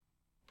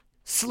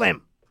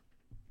Slim.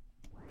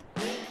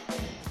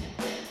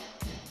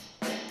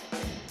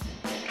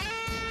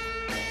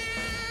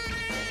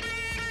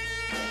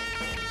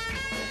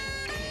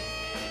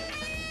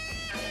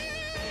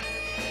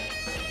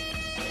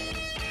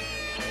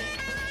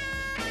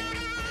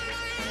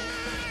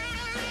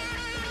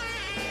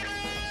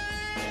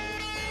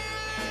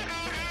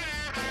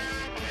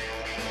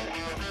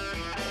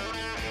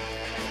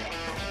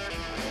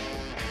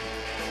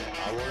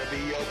 I wanna be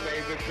your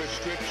favorite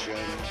prescription,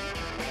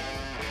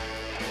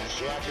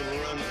 so I can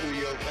run through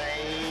your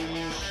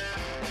veins.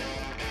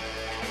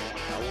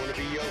 I wanna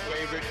be your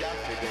favorite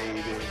doctor,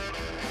 baby,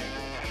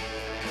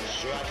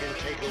 so I can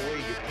take away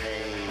your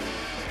pain.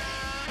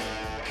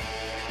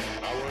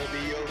 I wanna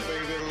be your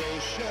favorite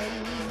lotion,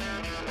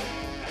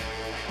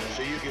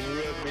 so you can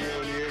rub me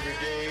on you every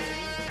day.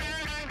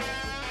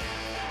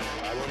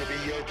 I wanna be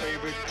your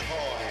favorite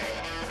toy,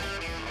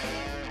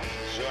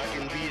 so I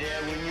can be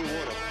there when you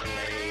wanna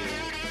play.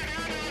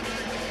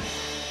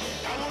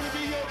 I wanna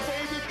be your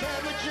favorite pair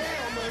of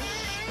pajamas.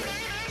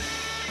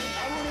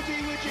 I wanna be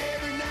with you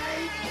every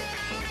night.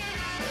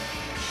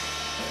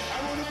 I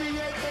wanna be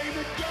your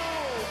favorite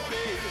dog,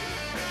 baby,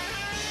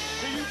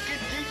 so you can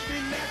teach me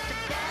not to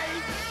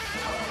bite.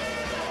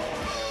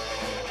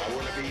 I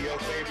wanna be your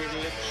favorite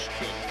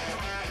lipstick,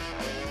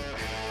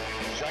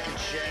 so I can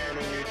shine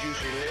on your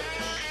juicy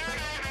lips.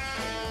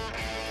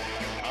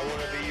 I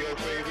wanna be your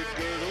favorite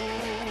girdle,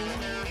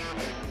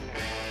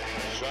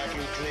 so I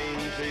can cling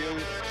to your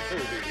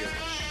curvy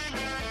hips.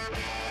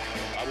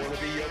 I wanna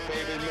be your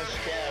favorite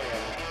mascara.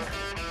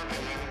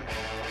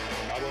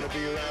 I wanna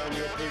be around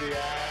your pretty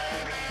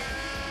eye.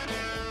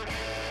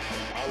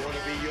 I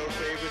wanna be your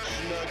favorite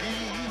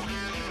snuggie,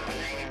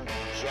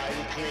 so I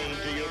can cling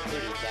to your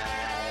pretty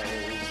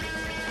thighs.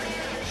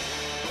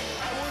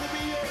 I wanna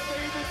be your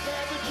favorite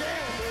pair of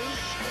pajamas.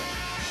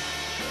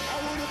 I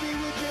wanna be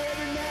with you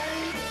every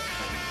night.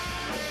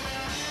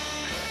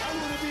 I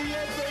wanna be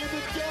your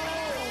favorite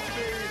dog,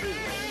 baby,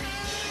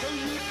 so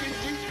you can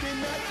teach me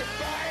not to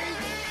bite.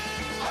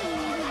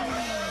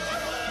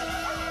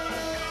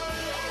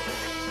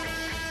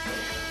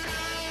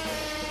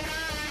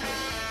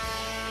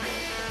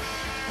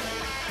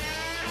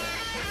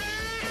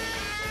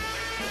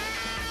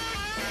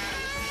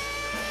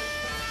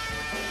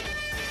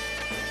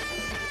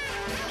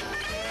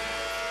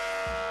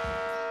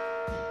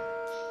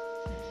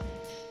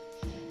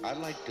 I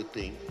like to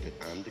think that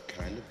I'm the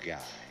kind of guy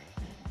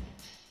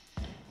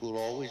who'll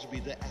always be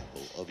the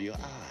apple of your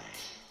eye.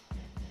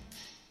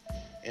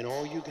 And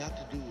all you got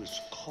to do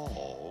is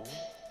call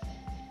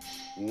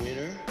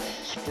winter,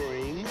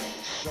 spring,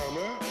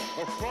 summer,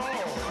 or fall.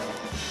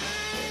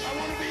 I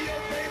want to be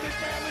your favorite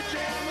pair of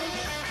pajamas.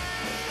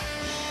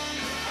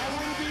 I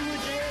want to be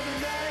with you every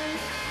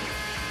night.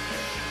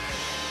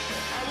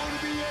 I want to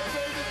be your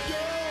favorite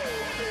girl,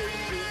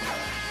 baby,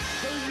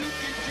 so you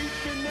can teach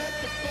me not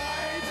to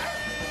bite.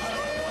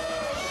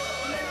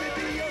 Let me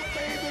be your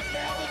favorite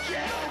pair of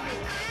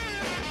pajamas.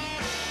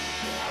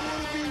 I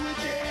want to be with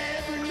you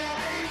every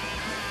night.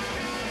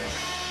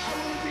 I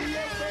want to be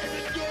your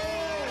favorite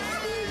girl,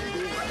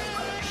 baby,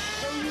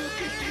 so you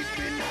can teach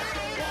me not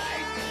to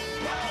bite.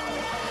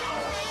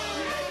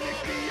 Let me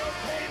be your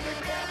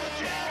favorite pair of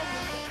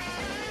pajamas.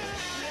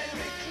 Let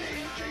me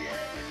cling to you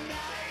every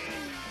night.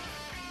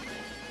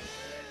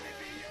 Let me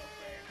be your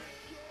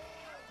favorite girl.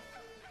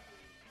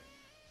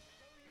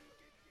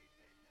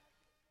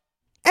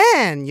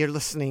 And you're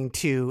listening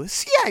to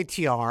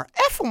CITR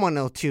FM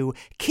 102,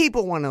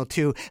 Cable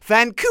 102,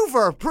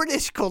 Vancouver,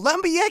 British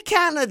Columbia,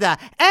 Canada,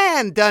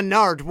 and the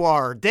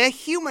Nardwuar, the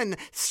Human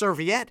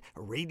Serviette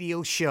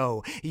radio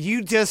show.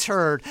 You just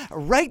heard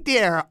right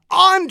there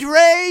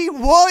Andre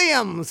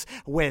Williams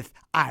with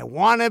I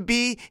Wanna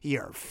Be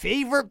Your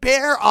Favorite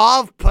Pair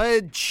of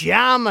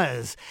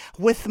Pajamas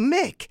with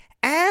Mick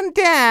and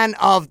Dan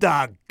of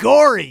the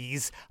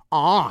Gories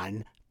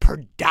on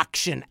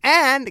production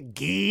and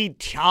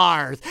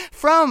guitars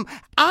from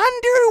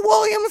Andrew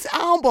Williams'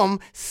 album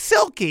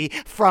Silky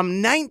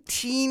from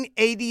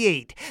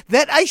 1988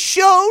 that I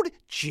showed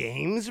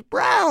James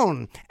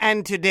Brown.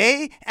 And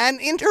today, an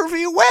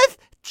interview with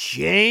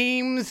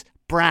James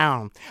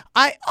Brown.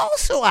 I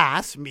also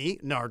asked me,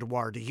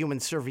 Nardwuar, the Human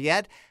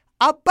Serviette,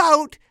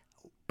 about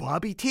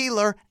Bobby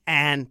Taylor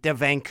and the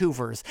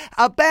Vancouvers,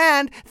 a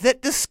band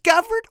that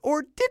discovered,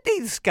 or did they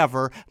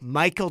discover,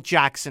 Michael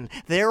Jackson.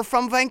 They're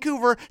from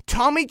Vancouver.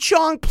 Tommy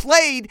Chong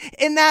played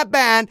in that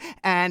band,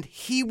 and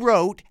he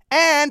wrote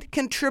and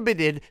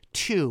contributed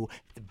to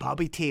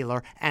Bobby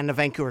Taylor and the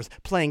Vancouvers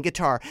playing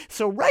guitar.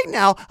 So right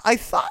now, I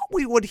thought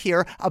we would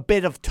hear a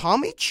bit of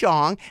Tommy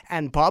Chong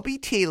and Bobby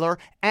Taylor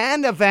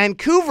and the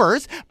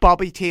Vancouvers.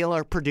 Bobby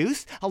Taylor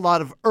produced a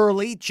lot of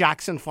early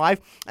Jackson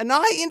 5, and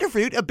I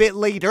interviewed a bit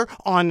later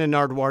on the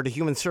Nardwuar, the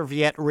Human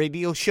Serviette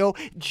radio show,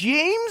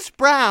 James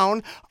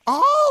Brown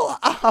all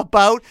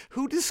about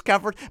who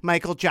discovered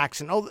Michael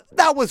Jackson. Oh,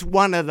 that was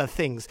one of the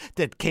things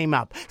that came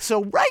up.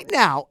 So right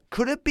now,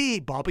 could it be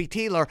Bobby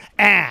Taylor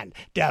and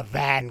the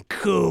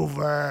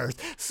Vancouvers?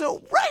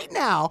 So right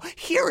now,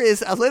 here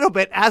is a little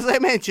bit, as I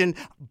mentioned,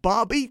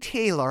 Bobby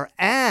Taylor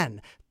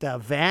and the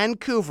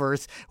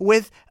Vancouvers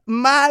with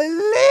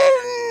Melinda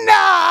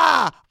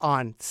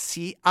on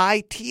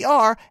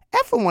CITR,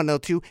 FM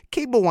 102,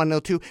 Cable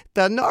 102,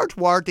 the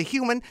Nardwuar, the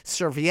Human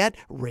Serviette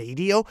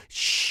Radio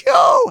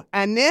Show.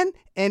 And then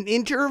an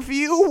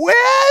interview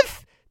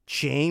with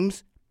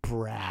James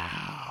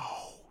Brown.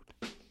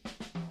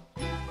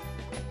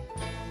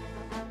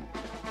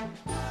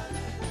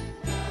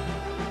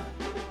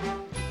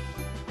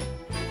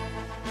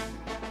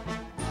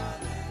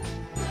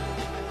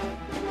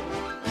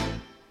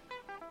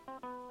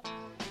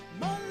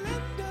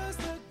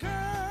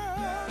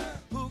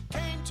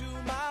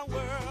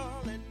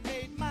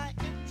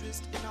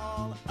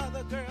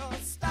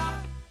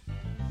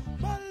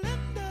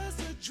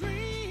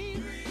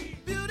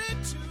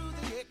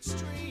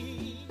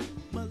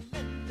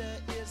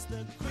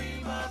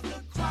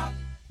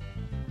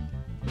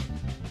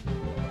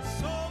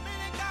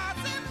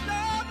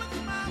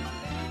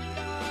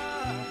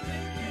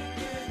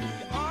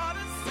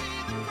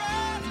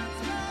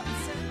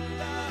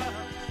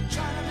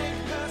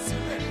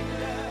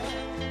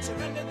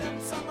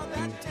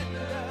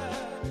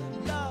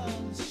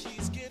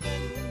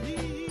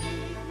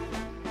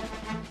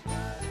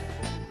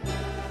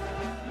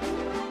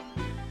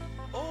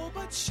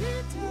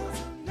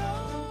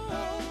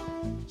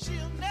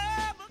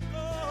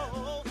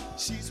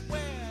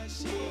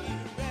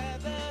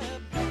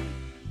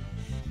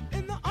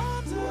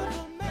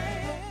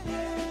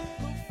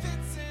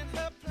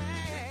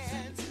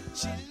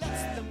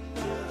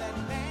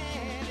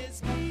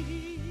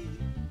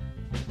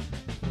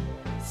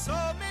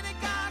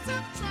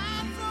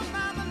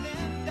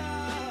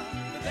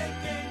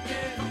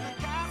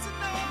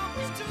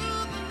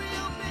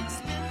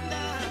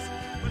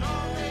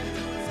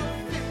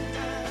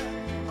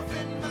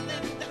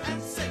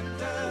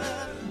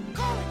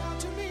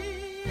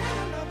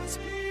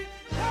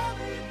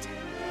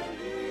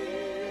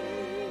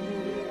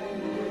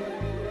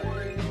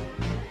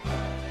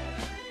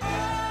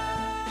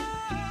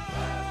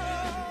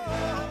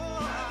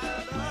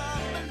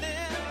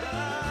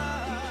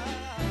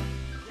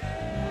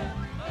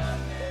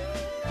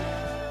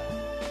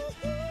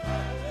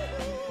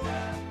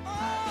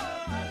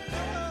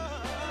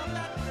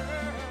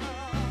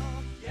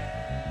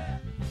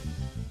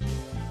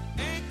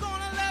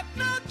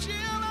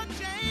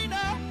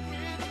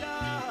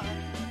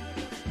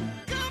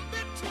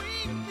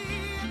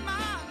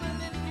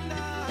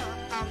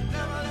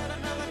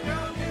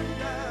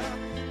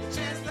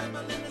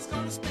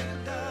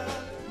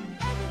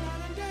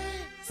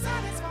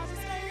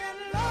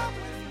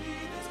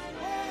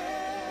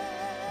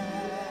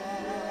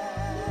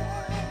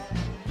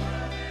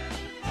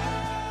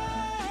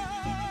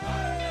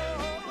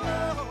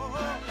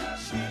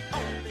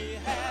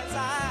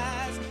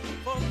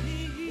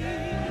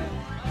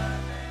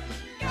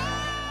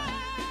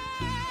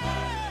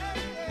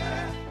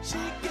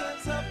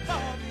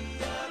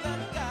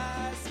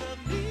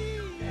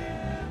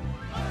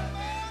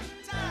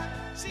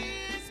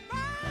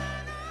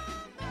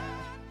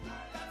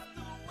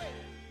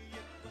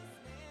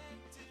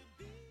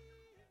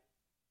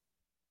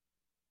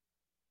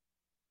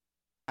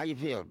 How you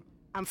feel?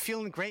 I'm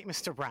feeling great,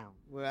 Mr. Brown.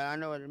 Well, I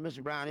know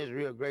Mr. Brown is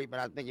real great, but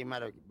I think you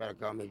might have better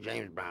call me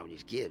James Brown with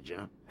these kids, you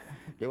know?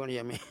 They want to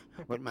hear me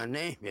what my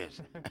name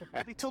is.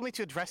 They told me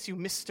to address you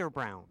Mr.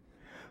 Brown.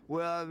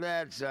 Well,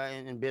 that's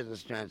in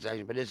business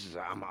transactions, but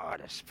I'm an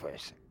artist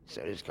first,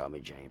 so just call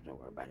me James. Don't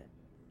worry about it.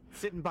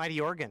 Sitting by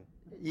the organ.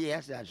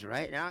 Yes, that's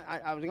right. Now,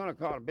 I was going to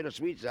call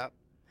Bittersweets up,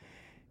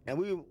 and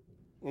we were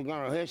going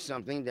to rehearse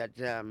something that,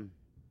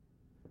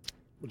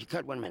 would you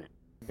cut 1 minute?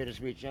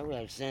 Bittersweet show, we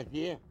have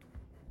Cynthia,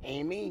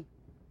 Amy,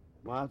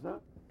 Martha,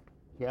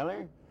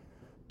 Kelly,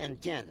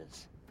 and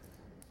Candace.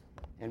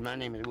 And my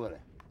name is Willie.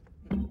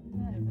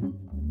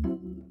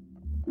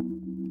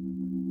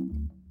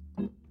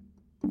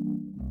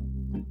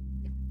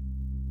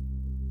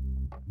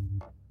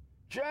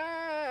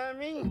 Try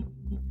me.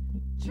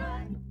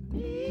 Try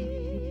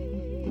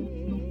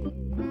me.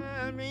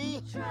 Try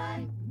me.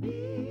 Try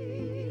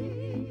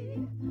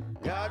me.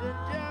 Gotta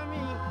tell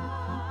me,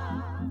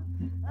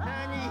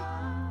 honey.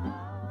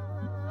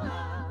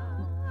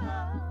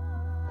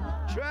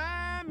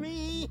 Try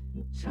me.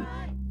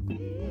 Try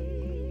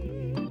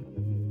me.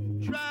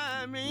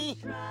 Try me.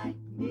 Try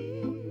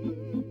me.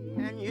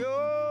 And your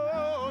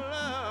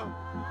love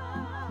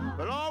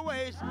will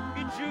always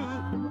be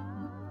true.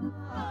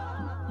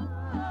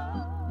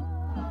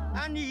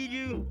 I need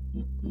you.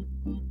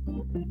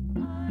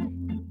 I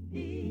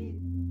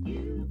need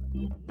you.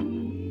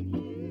 Need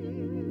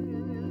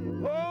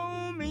you.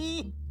 Hold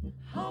me.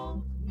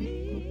 Hold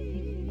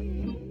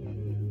me.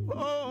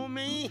 Hold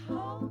me.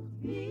 Hold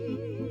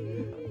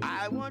me.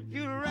 I want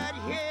you right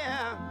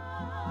here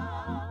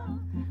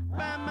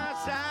by my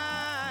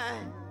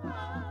side.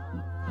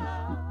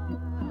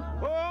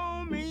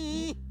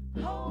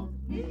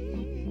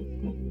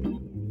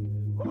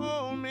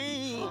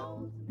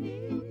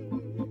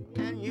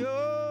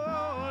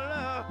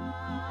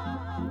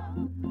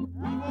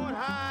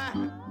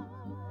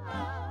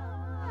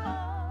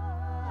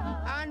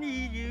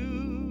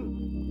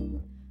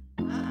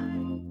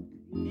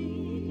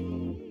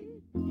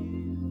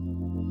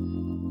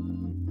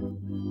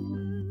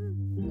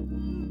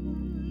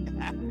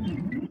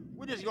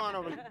 just going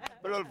over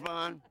for a little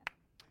fun.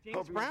 James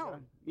Hope you Brown.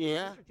 enjoy.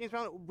 Yeah. Mr. James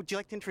Brown, would you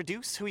like to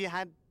introduce who you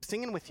had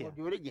singing with you?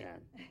 We'll do it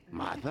again.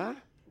 Martha.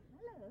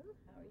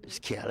 This is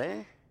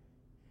Kelly.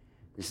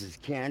 This is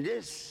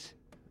Candace.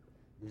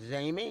 This is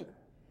Amy.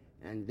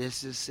 And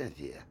this is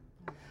Cynthia.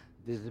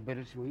 This is the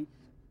Bittersweet.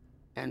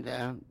 And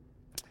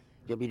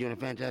they'll be doing a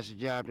fantastic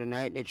job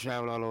tonight. They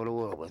travel all over the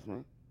world with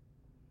me.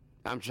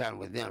 I'm traveling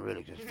with them,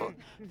 really, because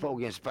four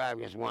against five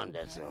against one,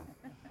 that's all.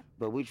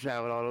 But we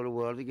travel all over the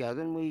world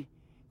together, and we're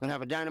going to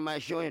have a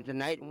dynamite show here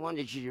tonight, and one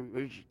that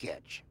you should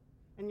catch.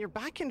 And you're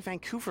back in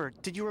Vancouver.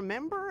 Did you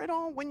remember at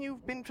all when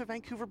you've been to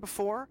Vancouver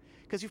before?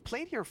 Because you've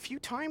played here a few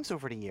times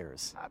over the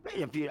years. I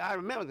played a few. I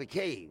remember the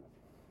cave.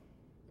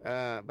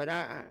 But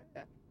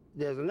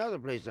there's another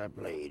place I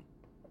played.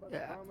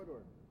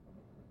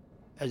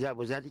 Was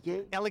that the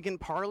cave?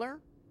 Elegant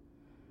Parlor?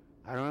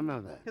 I don't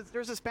remember that. Because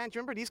there's this band. Do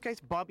you remember these guys,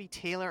 Bobby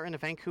Taylor and the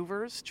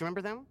Vancouvers? Do you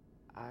remember them?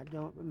 I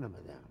don't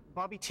remember them.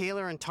 Bobby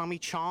Taylor and Tommy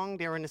Chong,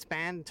 they were in this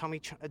band.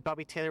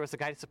 Bobby Taylor was the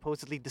guy that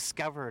supposedly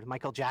discovered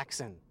Michael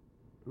Jackson.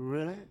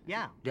 Really?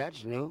 Yeah.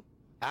 That's new.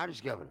 I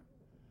discovered it.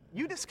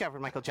 You discovered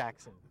Michael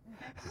Jackson.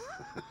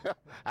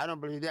 I don't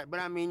believe that.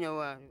 But I mean,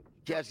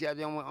 Cassie,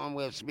 the only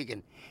way of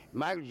speaking.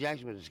 Michael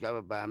Jackson was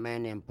discovered by a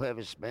man named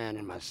Purvis Spann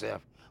and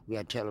myself. We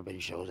had television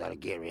shows out of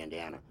Gary,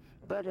 Indiana.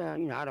 But,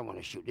 I don't want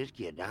to shoot this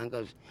kid down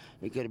because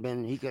he could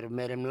have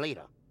met him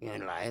later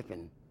in life.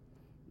 And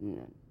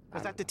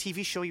Was that the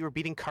TV show you were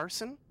beating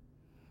Carson?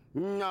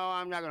 No,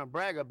 I'm not going to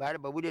brag about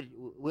it, but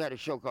we had a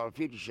show called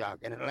Future Shock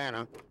in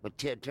Atlanta with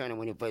Ted Turner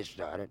when he first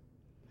started.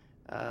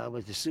 It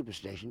was the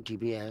Superstation,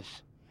 TBS.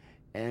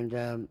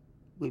 And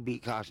we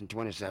beat Carson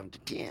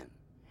 27-10.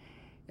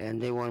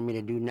 And they wanted me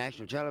to do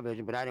national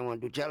television, but I didn't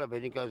want to do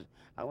television because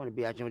I want to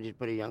be out there with these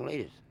pretty young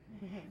ladies.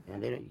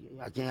 And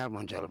I can't have them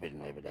on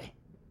television every day.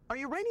 Are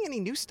you writing any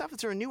new stuff? Is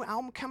there a new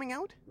album coming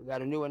out? We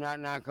got a new one out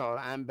now called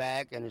I'm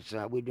Back, and it's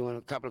we're doing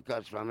a couple of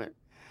cuts from it.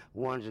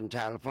 One's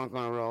entitled Funk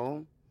on a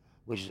Roll,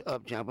 which is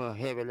up-tempo,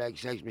 heavy like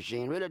Sex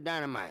Machine, really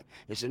dynamite.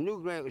 It's a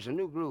new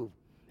groove,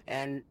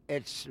 and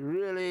it's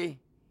really,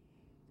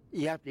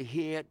 you have to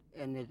hear it,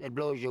 and it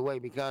blows you away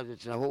because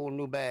it's a whole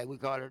new bag. We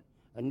call it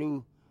a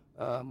new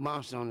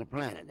monster on the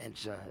planet.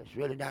 It's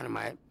really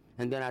dynamite.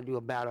 And then I do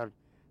a ballad,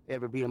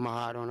 Every Beat of My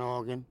Heart on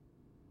organ.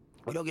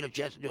 We don't get a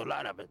chance to do a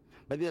lot of it,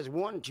 but there's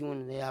one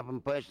tune in the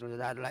album personally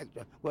that I'd like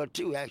to, well,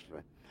 two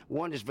actually.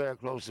 One that's very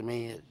close to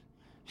me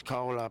it's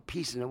called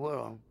Peace in the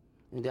World,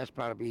 and that's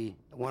probably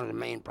one of the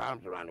main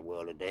problems around the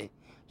world today,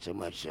 so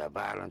much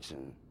violence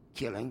and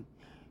killing,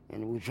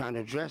 and we're trying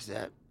to address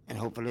that, and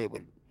hopefully it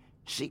would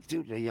seek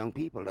through to the young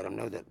people, let them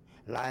know that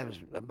life is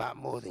about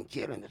more than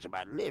killing, it's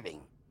about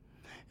living.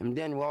 And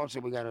then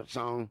we got a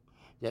song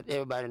that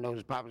everybody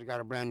knows, Papa's got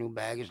a brand new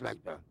bag. It's like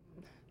the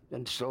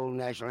soul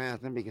national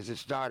anthem because it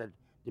started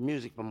the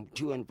music from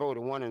 2 and 4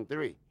 to 1 and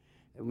 3.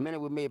 The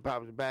minute we made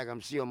Papa's bag,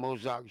 I'm seeing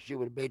Mozart,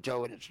 Schubert,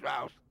 Beethoven, and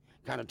Strauss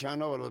kind of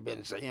turned over a little bit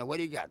and say, what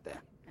do you got there?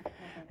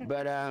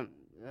 But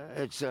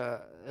it's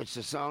a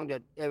song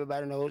that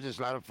everybody knows. It's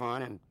a lot of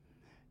fun, and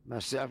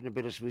myself and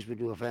the Bittersweets, we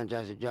do a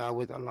fantastic job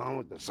with, along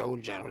with the Soul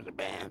Generals, the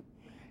band.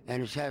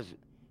 And it has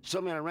so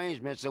many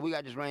arrangements, so we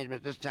got this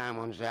arrangement this time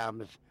on this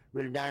album. It's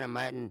really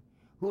dynamite, and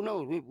who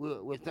knows,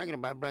 we're thinking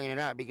about bringing it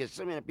out because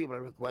so many people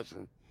are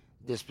requesting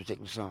this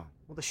particular song.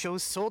 Well, the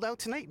show's sold out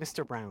tonight,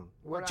 Mr. Brown,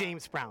 or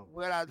James Brown.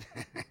 Well,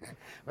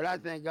 I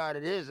thank God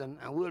it is, and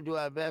we'll do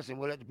our best, and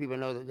we'll let the people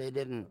know that they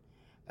didn't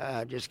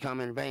just come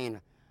in vain.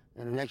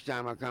 And the next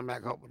time I come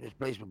back, hopefully this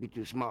place will be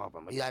too small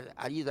for me.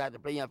 I either have to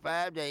play in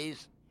 5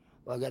 days,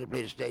 or I got to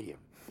play the stadium.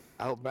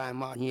 I hope Brian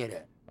Martin hear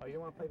that. Oh, you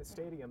don't want to play the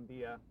stadium.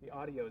 The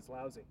audio is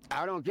lousy.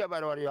 I don't care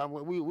about audio.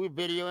 We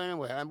video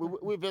anyway.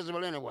 We're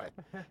visible anyway.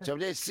 So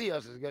if they see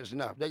us, it's good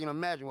enough. They can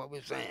imagine what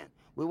we're saying.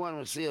 We want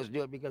them to see us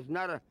do it because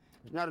there's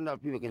not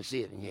enough people can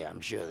see it in here,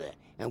 I'm sure of that.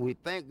 And we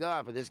thank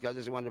God for this because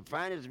it's one of the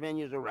finest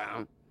venues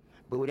around,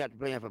 but we'd have to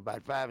play in for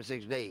about 5 or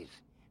 6 days.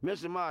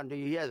 Mr. Martin, do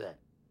you hear that?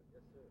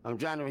 I'm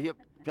trying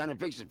to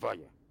fix it for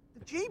you.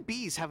 The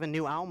JBs have a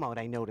new album out,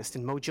 I noticed,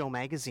 in Mojo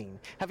magazine.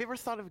 Have you ever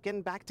thought of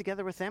getting back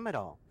together with them at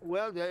all?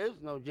 Well, there is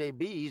no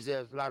JBs.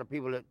 There's a lot of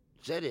people that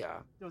say they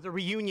are. It was a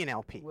reunion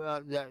LP.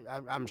 Well,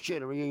 I'm sure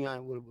the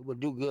reunion will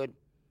do good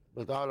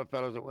with all the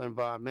fellows that were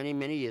involved many,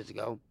 many years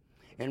ago.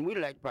 And we'd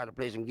like to probably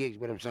play some gigs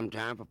with them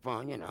sometime for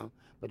fun,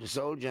 But the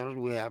Soul Generals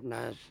we have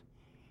now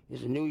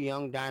is a new,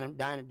 young,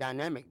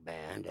 dynamic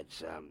band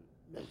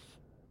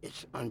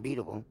it's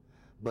unbeatable.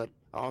 But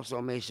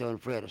also Mesa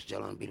and Fred are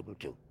still unbeatable,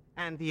 too.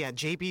 And the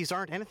JBs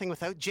aren't anything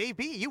without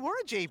JB. You were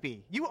a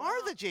JB. You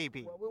are the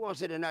JB. Well, we won't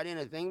say they're not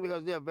anything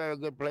because they're very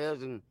good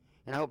players, and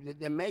I hope that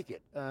they make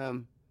it.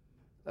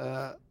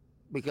 Because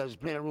there's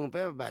plenty of room for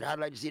everybody. I'd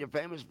like to see the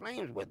Famous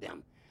Flames with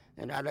them,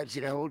 and I'd like to see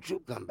the whole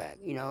troupe come back.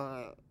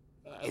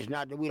 It's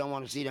not that we don't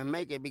want to see them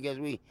make it because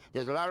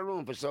there's a lot of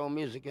room for soul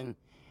music, and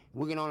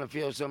we can only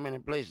fill so many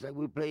places. Like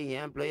we play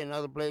here and play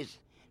another place.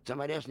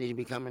 Somebody else needs to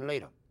be coming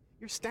later.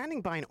 You're standing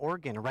by an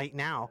organ right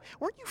now.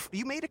 Weren't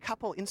you made a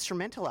couple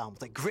instrumental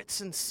albums like Grits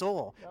and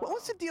Soul. What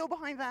was the deal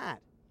behind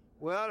that?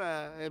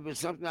 Well, it was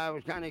something I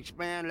was trying to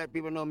expand, let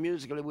people know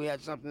musically we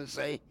had something to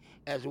say,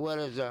 as well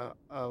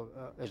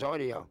as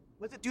audio.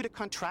 Was it due to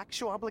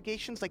contractual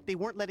obligations, like they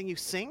weren't letting you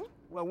sing?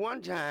 Well,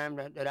 one time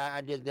that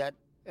I did that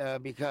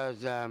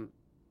because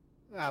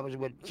I was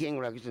with King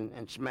Records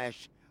and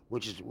Smash,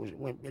 which was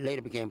when it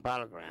later became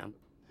Polygram.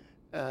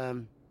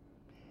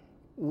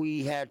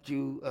 We had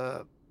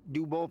to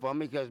do both of them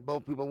because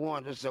both people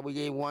wanted us, so we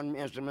gave one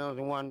instrumental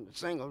and one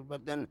single.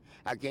 But then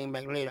I came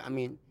back later.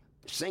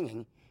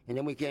 Singing, and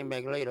then we came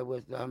back later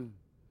with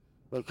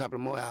a couple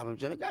more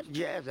albums, and I got the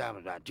jazz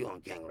albums out too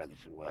on King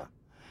Records as well.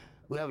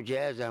 We have a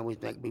jazz album we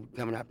think will be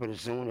coming out pretty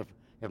soon.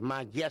 If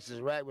my guess is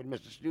right with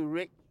Mr. Stu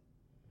Rick,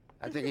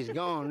 I think he's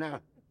gone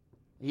now.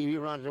 He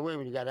runs away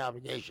when he got an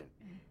obligation.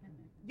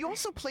 You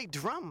also play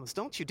drums,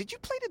 don't you? Did you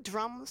play the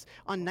drums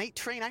on Night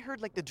Train? I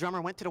heard like the drummer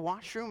went to the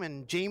washroom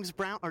and James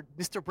Brown or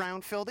Mr.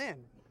 Brown filled in.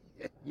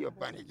 You're a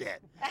funny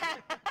cat.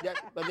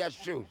 But that's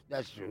truth.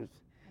 That's truth.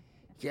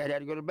 Cat had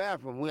to go to the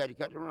bathroom. We had to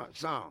cut the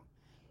song.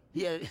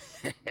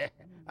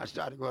 I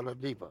started to go a little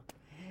deeper.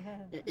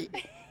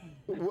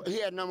 He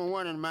had number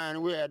one in mind,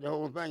 and we had the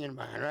whole thing in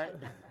mind, right?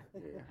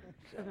 Yeah.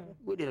 So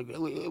we did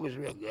it was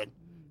real good.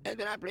 And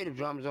then I played the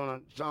drums on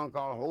a song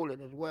called Hold It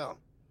as well.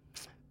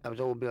 That was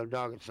old Bill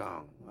Doggett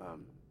song.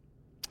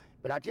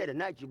 But I tell you,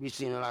 tonight you'll be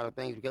seeing a lot of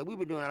things because we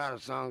were doing a lot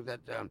of songs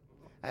that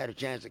I had a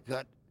chance to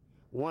cut.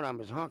 One of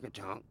them is Honky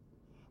Tonk.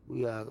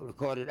 We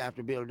recorded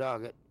after Bill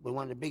Doggett with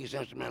one of the biggest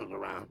instrumentals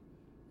around.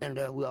 And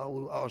we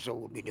also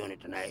will be doing it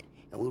tonight,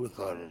 and we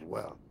recorded it as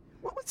well.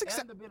 What was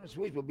And the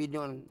Bittersweets will be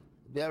doing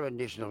their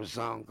edition of a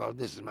song called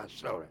This Is My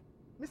Story.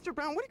 Mr.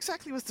 Brown, what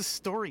exactly was the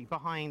story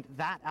behind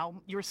that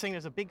album? You were saying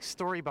there's a big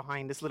story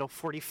behind this little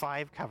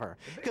 45 cover.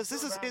 Because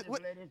this is,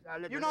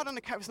 you're not on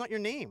the cover, it's not your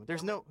name.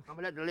 There's no... I'm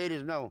going to let the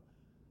ladies know.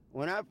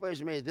 When I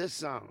first made this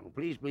song,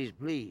 Please, Please,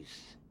 Please,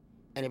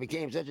 and it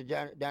became such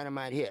a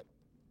dynamite hit,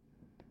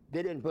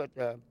 they didn't put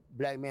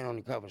black men on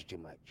the covers too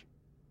much.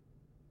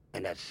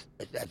 And that's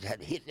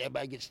had to hit,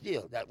 everybody get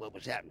still. That's what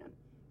was happening.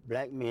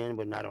 Black men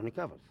were not on the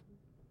covers.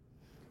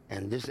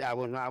 And this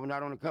album, I was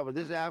not on the cover of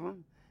this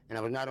album, and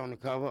I was not on the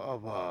cover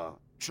of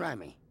Try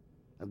Me.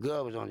 A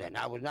girl was on that. And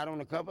I was not on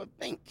the cover of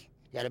Think.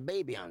 They had a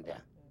baby on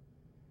there.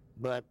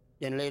 But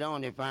then later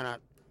on, they found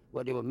out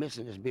what they were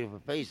missing, this beautiful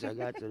face I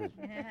got.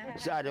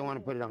 So I didn't want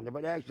to put it on there.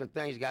 But actually,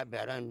 things got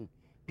better, and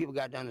people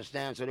got to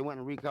understand, so they went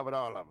and recovered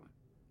all of them.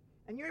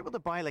 And you're able to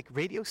buy, like,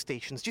 radio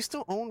stations. Do you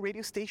still own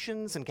radio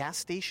stations and gas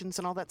stations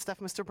and all that stuff,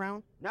 Mr.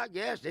 Brown? Not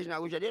gas station. I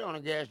wish I did own a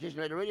gas station,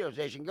 let the radio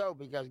station go,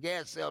 because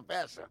gas sells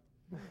faster.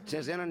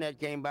 Since the internet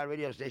came by,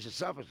 radio stations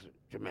suffers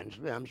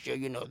tremendously. I'm sure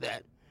you know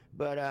that.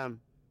 But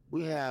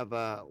we have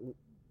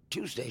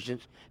 2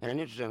 stations, and I'm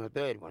interested in a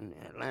third one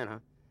in Atlanta.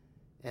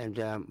 And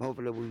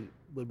hopefully we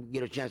will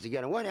get a chance to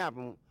get it. What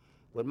happened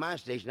with my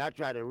station, I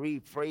tried to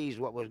rephrase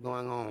what was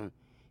going on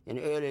in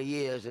the earlier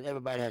years, and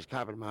everybody has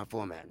copied my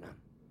format now.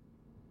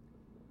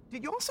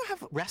 Did you also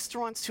have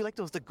restaurants, too, like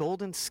those, the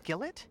Golden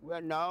Skillet?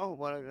 Well, no.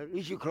 Well, at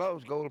least you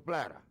closed Gold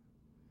Platter.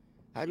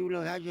 How'd you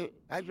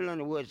learn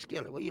the word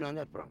skillet? Where you learn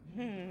that from?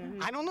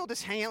 I don't know.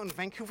 Just hang out in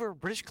Vancouver,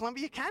 British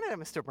Columbia, Canada,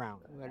 Mr. Brown.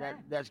 Well,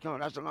 that's coming.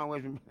 That's a long way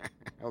from...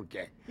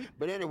 Okay.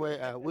 But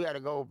anyway, we had a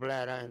Gold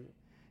Platter,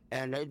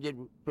 and they did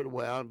pretty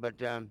well,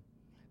 but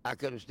I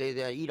couldn't stay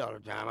there and eat all the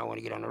time. I want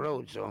to get on the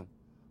road, so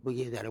we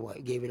gave that away,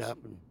 gave it up,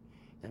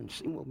 and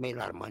made a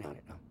lot of money on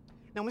it, though.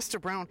 Now,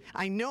 Mr. Brown,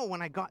 I know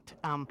when I got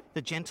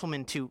the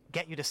gentleman to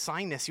get you to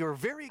sign this, you were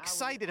very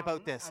excited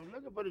about this. I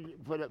was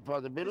looking for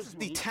the This is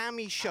the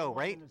Tammy Show,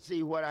 right? To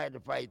see what I had to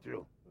fight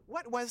through.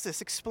 What was this?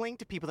 Explain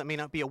to people that may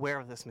not be aware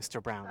of this,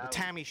 Mr. Brown, the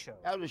Tammy Show.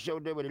 That was a show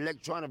there with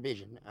electronic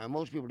vision.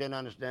 Most people didn't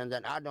understand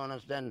that. I don't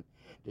understand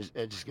the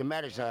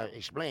schematics, how to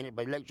explain it,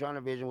 but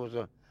electronic vision was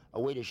a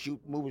way to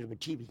shoot movies with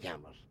TV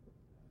cameras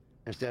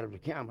instead of the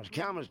cameras.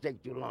 Cameras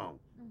take too long.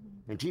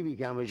 And TV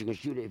cameras, you can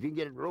shoot it. If you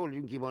get it rolling, you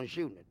can keep on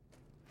shooting it.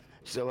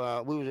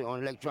 So we was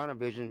on electronic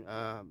vision.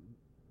 I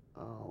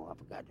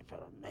forgot the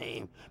fellow's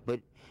name, but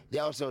they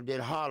also did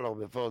Harlow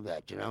before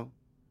that. You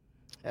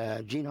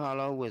know, Gene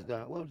Harlow was the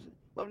what was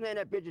the name of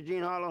that picture?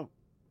 Gene Harlow.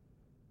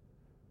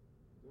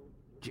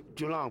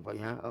 Too long for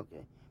you, huh?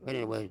 Okay. But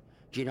anyway,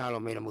 Gene Harlow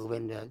made a movie.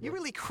 And you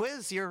really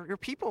quiz your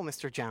people,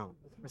 Mr. Jones.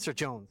 Mr.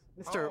 Jones.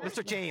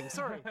 Mr. James.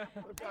 Sorry.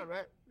 That's all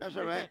right. That's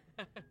all right.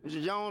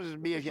 Mr. Jones is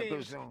be here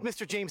pretty soon.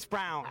 Mr. James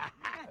Brown.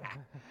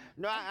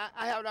 No,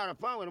 I have a lot of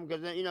fun with them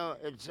because, you know,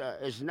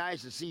 it's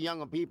nice to see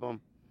younger people,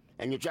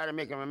 and you try to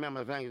make them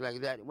remember things like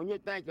that. When you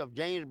think of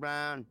James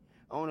Brown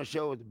on a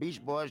show with the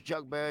Beach Boys,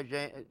 Chuck Berry,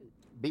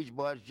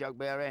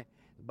 the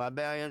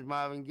Barbarians,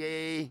 Marvin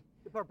Gaye.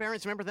 The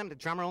Barbarians, remember them? The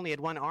drummer only had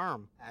one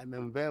arm. I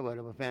remember very well.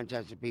 They were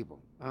fantastic people.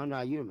 I don't know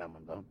how you remember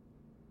them, though.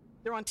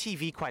 They're on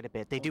TV quite a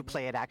bit. They do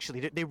play it, actually.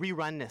 They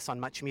rerun this on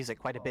Much Music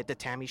quite a bit, the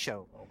Tammy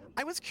Show.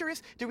 I was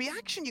curious, the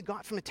reaction you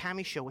got from the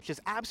Tammy Show, which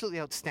is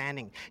absolutely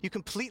outstanding. You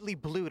completely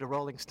blew the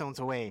Rolling Stones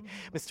away,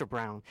 Mr.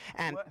 Brown.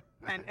 And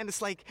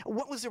it's like,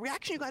 what was the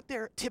reaction you got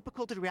there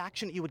typical to the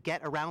reaction that you would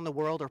get around the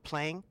world or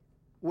playing?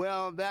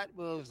 Well, that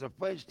was the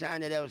first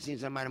time I'd ever seen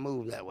somebody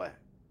move that way.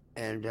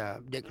 And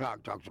Dick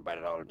Clark talks about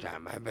it all the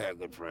time, my very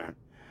good friend.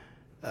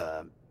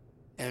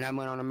 And I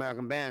went on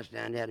American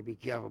Bandstand. They had to be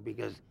careful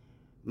because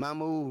my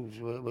moves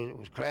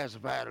was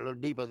classified a little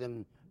deeper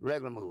than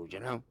regular moves, you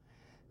know.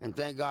 And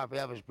thank God for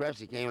Elvis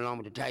Presley came along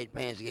with the tight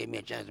pants and gave me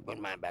a chance to put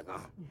mine back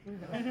on.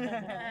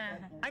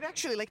 I'd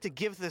actually like to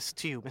give this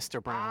to you,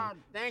 Mr.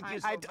 Brown. Thank you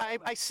so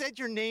I said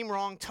your name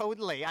wrong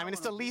totally. I mean,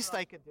 it's the least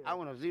I could do. I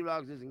want to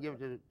Xerox this and give it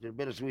to the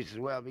Bittersweets as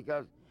well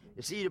because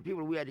you see the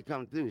people we had to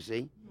come through,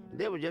 see?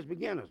 They were just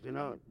beginners, you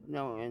know,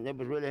 and it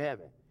was really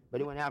heavy. But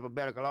it went in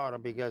alphabetical order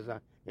because they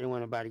didn't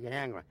want anybody to get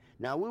angry.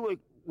 Now,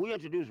 we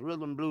introduced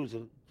rhythm and blues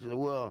to the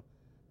world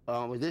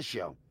with this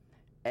show,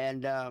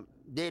 and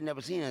they had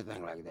never seen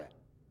anything like that.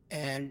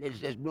 And it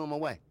just blew them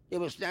away. It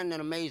was standing in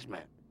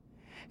amazement.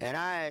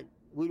 And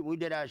we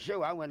did our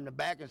show. I went in the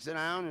back and sat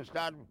down and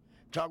started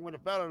talking with the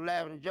fellas,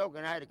 laughing and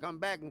joking. I had to come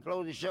back and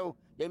close the show.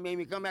 They made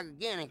me come back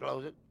again and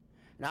close it.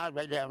 And I was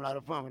ready to have a lot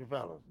of fun with the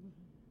fellas.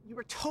 You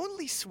were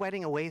totally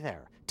sweating away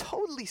there.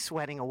 Totally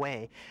sweating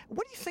away.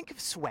 What do you think of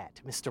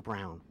sweat, Mr.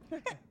 Brown?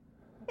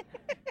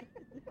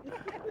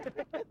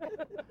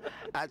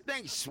 I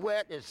think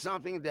sweat is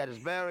something that is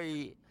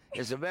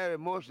it's a very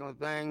emotional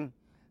thing,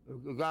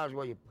 regardless of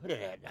where you put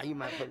it at. Now, you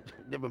might put it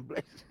in different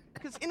places.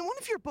 Because in one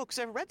of your books,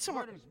 I read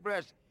somewhere.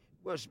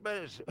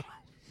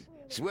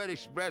 Sweat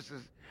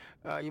expresses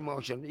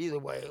emotion either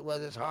way,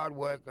 whether it's hard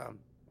work,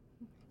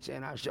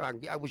 saying, I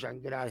wish I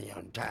can get out of here,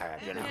 I'm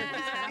tired, you know.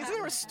 Isn't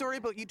there a story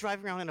about you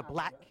driving around in a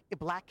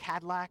black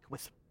Cadillac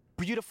with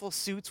beautiful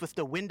suits with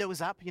the windows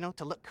up, you know,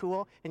 to look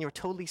cool, and you were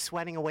totally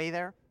sweating away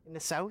there in the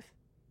South?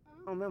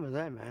 I don't remember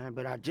that, man,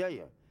 but I tell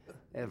you,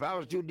 if I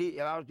was too deep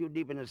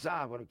in the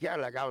South with a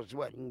Cadillac, I was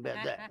sweating. You can bet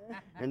that.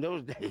 In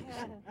those days,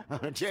 I'm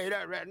gonna tell you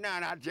that right now,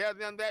 and I'll tell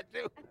them that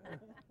too.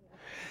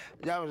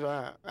 That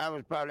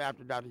was probably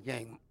after Dr.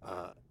 King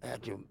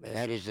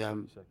had his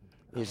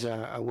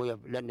way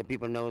of letting the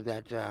people know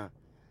that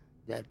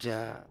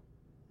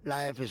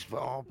life is for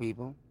all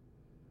people.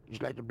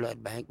 Just like the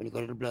blood bank. When you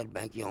go to the blood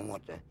bank, you don't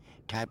want the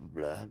type of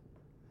blood.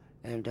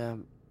 And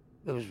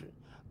it was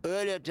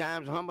earlier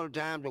times, humble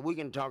times, but we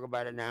can talk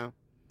about it now.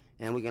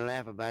 And we can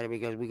laugh about it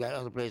because we got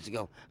other places to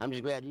go. I'm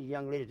just glad these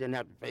young ladies didn't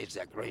have to face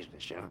that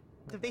craziness, you know.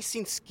 Have they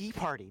seen Ski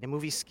Party, the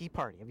movie Ski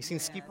Party? Have you seen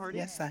Ski Party?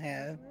 Yes, I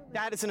have.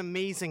 That is an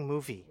amazing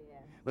movie.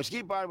 But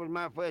Ski Party was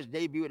my first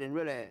debut and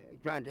really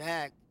trying to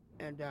act.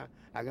 And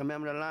I can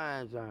remember the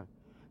lines.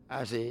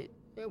 I said,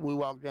 we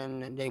walked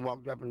in and they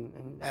walked up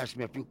and asked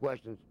me a few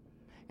questions.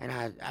 And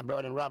I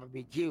brought in Robert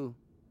Q.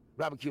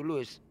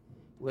 Lewis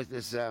with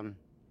this,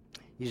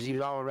 he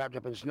was all wrapped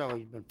up in snow.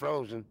 He'd been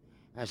frozen.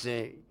 I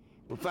said,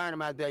 we'll find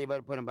him out there, you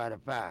better put him by the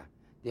fire.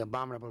 The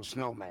abominable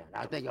snowman.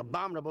 I think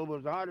abominable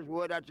was the hardest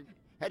word I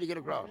had to get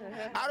across.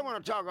 I don't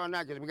want to talk all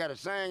night because we got to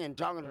sing, and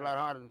talking is a lot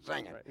harder than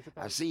singing.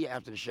 I'll see you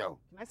after the show.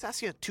 Can I just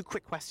ask you two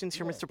quick questions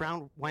here, Mr.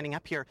 Brown, winding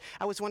up here?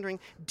 I was wondering,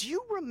 do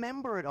you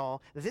remember at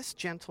all this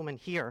gentleman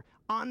here,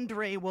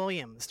 Andre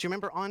Williams? Do you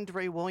remember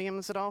Andre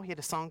Williams at all? He had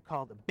a song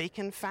called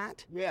Bacon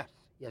Fat. Yes,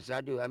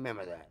 I do. I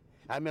remember that.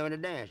 I remember the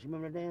dance. You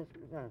remember the dance?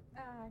 No.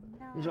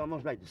 It's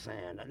almost like the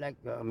sand. Like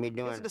me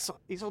doing.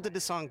 He also did the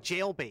song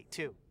Jailbait,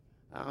 too.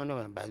 I don't know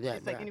about that.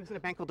 It's like, and he was in a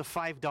band called The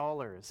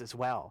 $5 as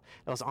well.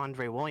 That was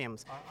Andre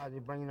Williams. Are they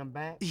bringing him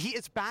back? He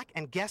is back,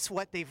 and guess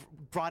what they've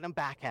brought him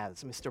back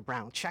as, Mr.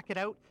 Brown? Check it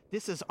out.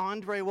 This is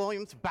Andre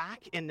Williams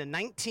back in the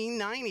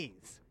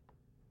 1990s.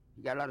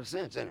 You got a lot of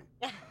sense in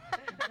it.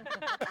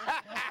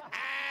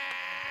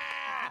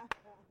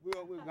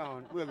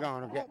 We're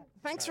going, okay? Well,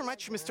 thanks so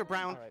much, Mr.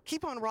 Brown. Right.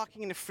 Keep on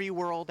rocking in the free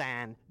world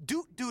and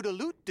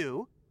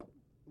doot-doot-a-loot-doo.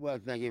 Well,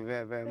 thank you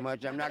very, very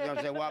much. I'm not going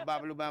to say wop,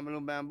 bop-a-loo,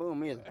 bam-a-loom,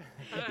 bam-boom either.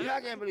 You know,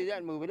 I can't believe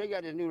that movie. They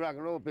got this new rock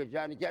and roll picture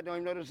out, and the cat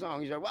don't even know the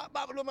song. He said, wop,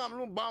 bop-a-loo,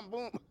 bam-a-loom,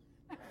 bam-boom.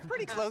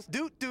 Pretty close.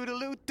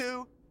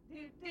 Doot-doot-a-loot-doo.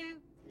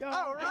 Doot-doot.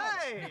 All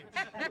right.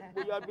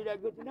 Will y'all be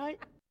that good tonight?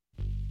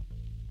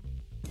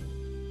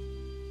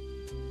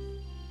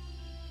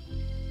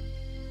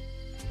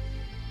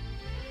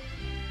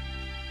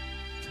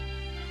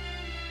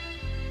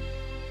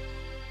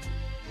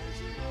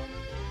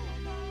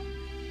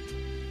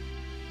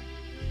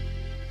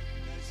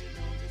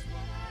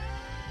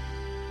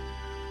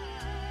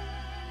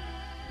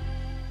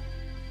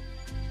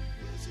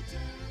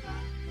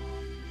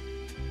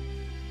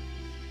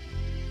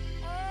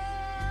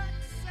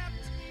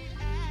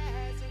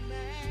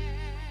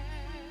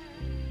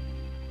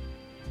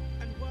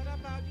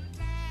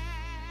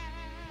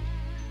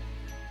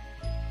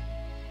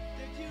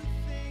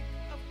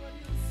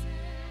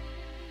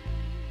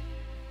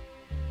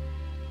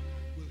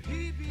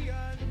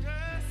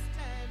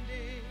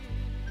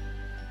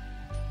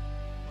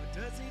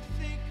 Does he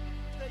think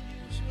the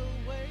usual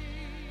way?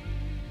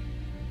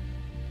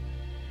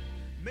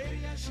 Maybe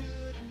I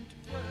shouldn't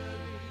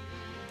worry,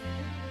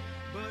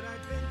 but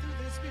I've been through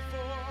this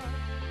before,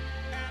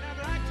 and I'd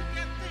like to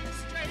get things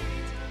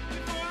straight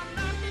before I'm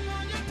knocking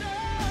on your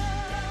door.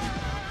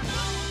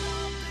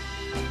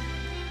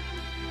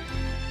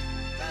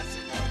 Does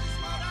she know just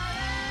what I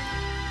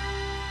am?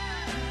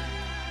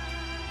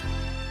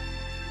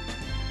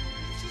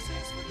 She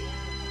says, forget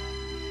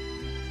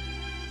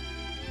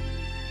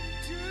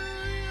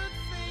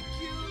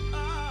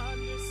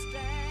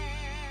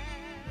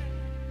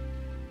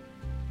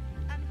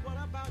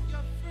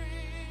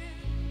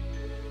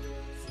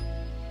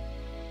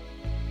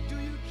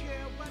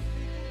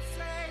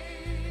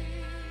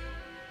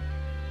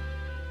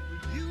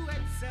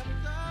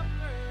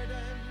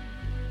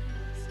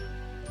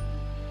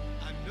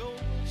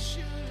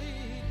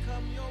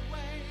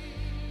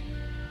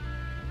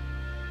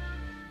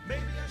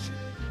Maybe I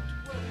shouldn't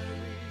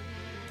worry,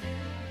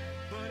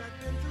 but I've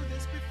been through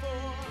this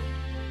before,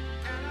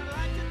 and I'd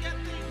like to get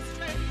things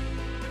straight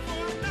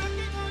before I'm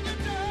knocking on your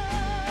door.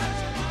 Does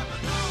your mama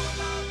know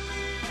about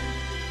me?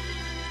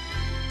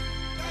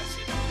 Does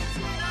she know it's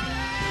what I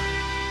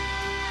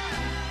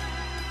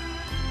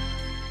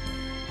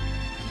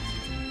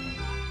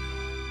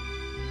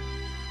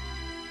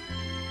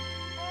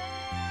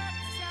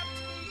accept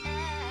me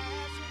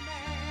as a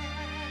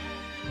man.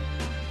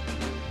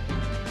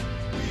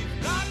 We've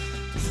got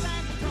to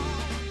stand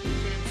tall,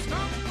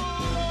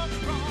 stumble or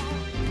crawl.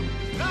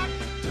 Got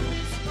to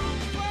be strong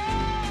for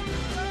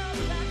love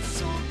that's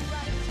so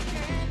right,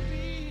 can't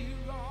be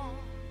wrong.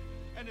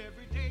 And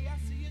every day I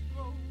see it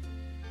grow,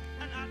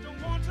 and I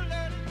don't want to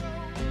let it go.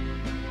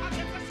 I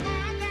guess that's why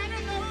I gotta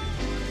know.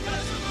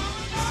 Does your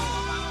mama know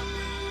about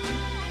me?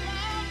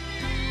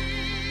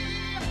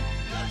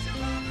 Does your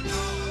mama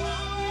know?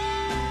 Does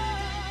your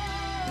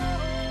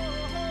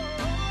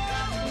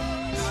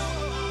mama know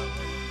about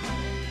me?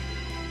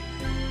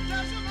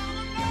 Does your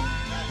mama know?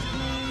 Does your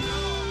mama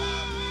know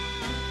about me?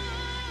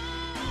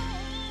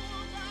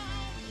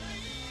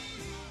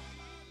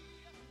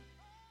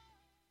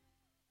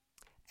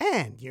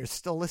 And you're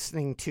still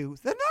listening to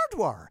the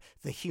Nardwuar,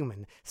 the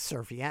Human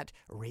Serviette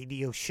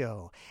radio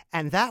show.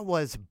 And that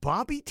was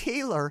Bobby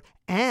Taylor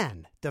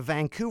and the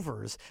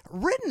Vancouvers,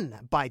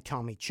 written by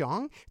Tommy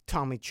Chong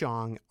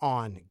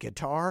on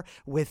guitar,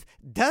 with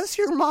Does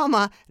Your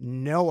Mama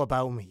Know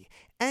About Me?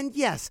 And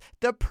yes,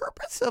 the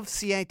purpose of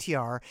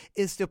CITR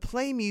is to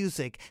play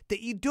music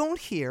that you don't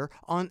hear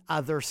on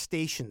other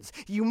stations.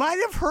 You might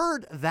have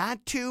heard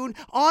that tune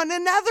on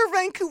another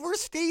Vancouver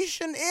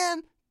station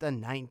in the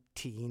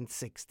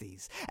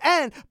 1960s.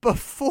 And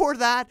before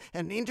that,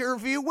 an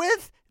interview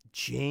with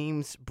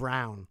James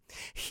Brown.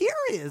 Here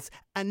is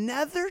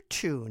another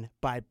tune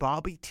by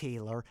Bobby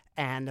Taylor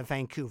and the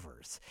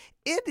Vancouvers.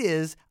 It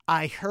is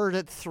I Heard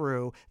It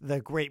Through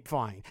the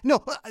Grapevine.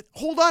 No,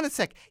 hold on a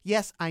sec.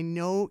 Yes, I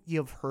know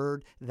you've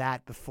heard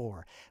that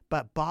before,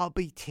 but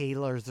Bobby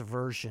Taylor's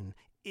version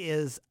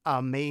is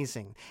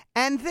amazing.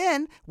 And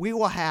then we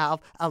will have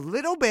a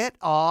little bit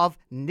of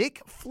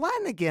Nick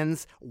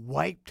Flanagan's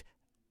Wiped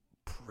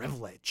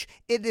Privilege.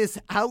 It is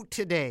out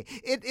today.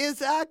 It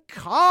is a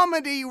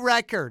comedy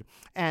record.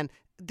 And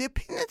the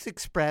opinions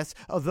expressed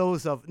are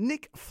those of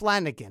Nick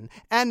Flanagan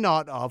and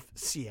not of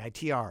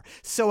CITR.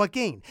 So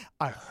again,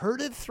 I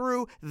Heard It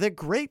Through the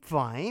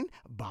Grapevine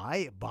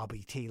by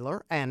Bobby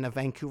Taylor and the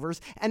Vancouvers.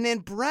 And then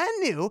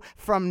brand new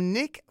from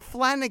Nick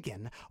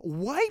Flanagan,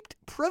 Wiped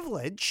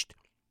Privilege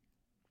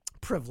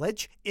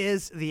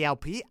is the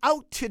LP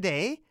out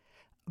today.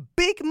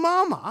 Big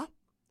Mama,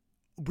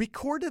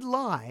 recorded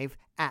live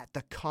at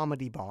the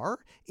Comedy Bar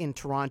in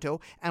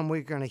Toronto, and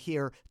we're going to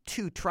hear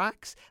two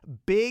tracks,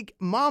 Big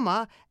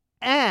Mama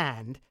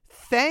and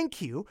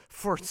Thank You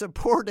for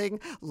Supporting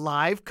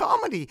Live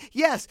Comedy.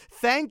 Yes,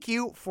 thank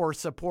you for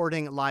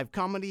supporting live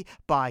comedy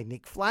by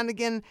Nick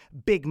Flanagan,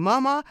 Big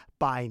Mama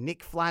by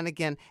Nick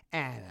Flanagan,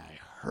 and I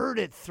Heard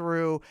It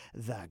Through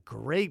the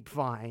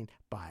Grapevine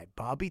by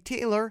Bobby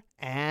Taylor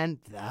and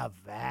the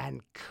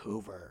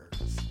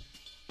Vancouvers.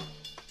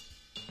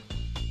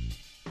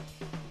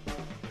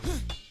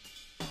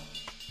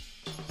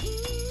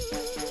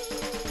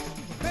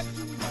 Bet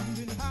you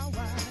wondering how I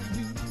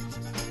knew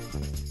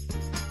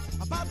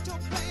about your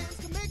plans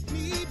to make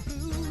me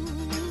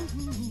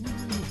blue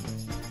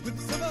with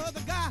some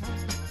other guy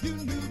you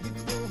knew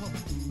before.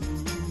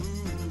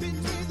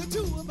 Between the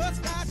two of us,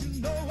 guys, you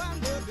know I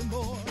love you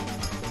more.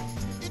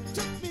 It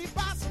took me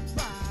by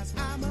surprise,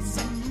 I must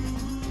say,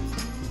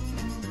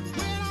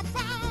 when I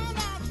found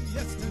out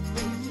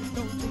yesterday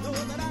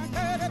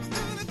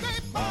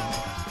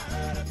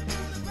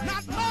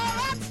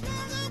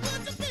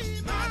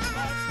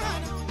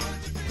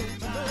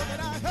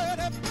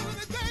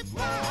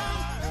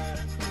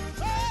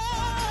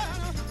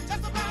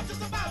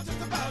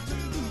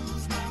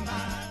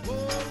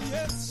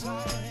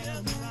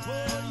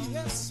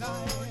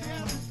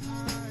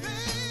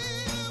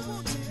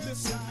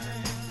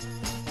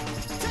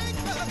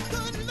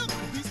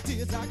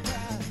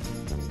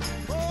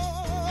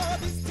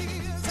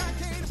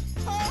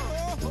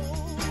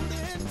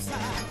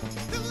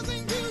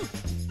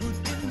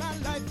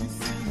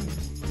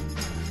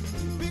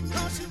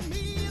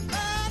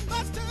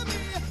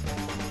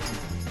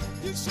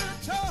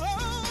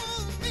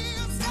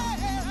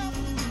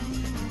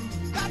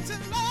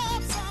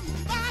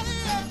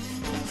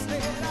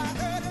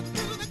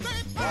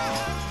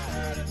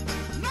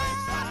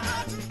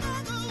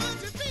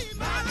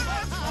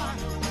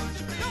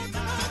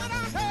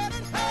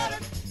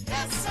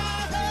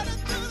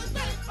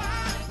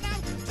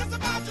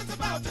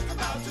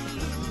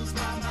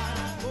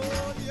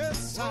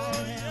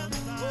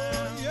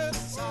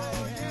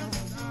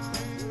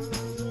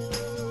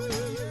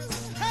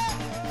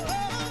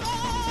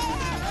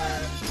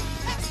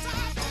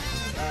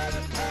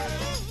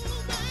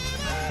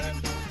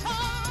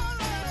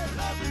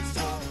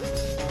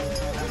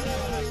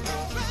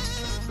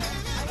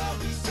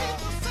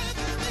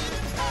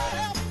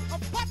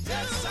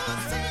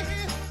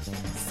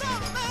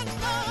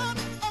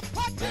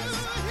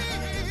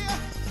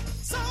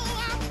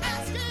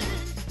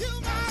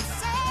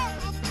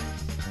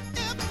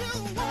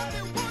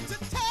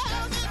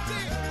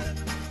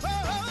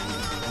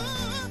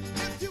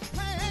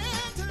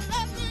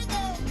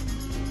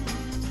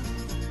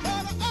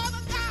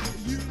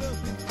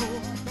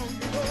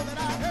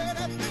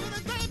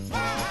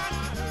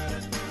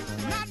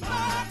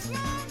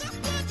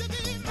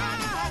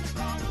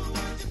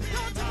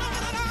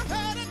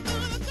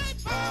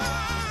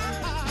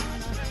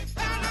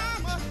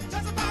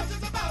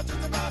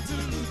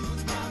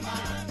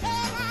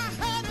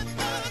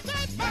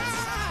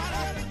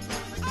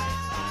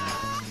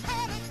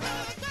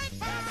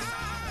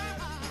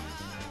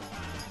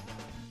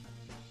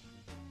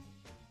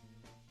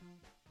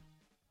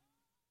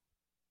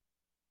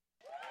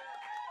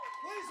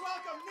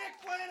welcome Nick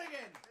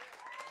Flanagan.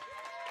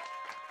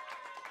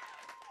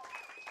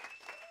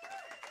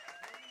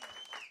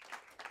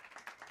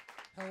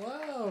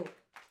 Hello.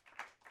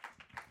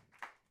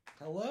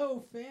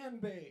 Hello, fan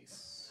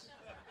base.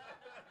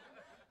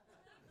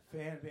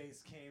 Fan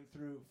base came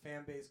through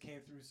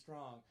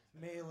strong.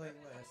 Mailing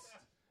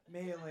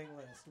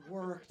list,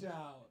 worked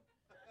out.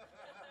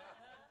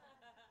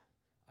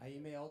 I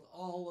emailed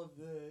all of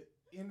the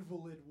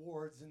invalid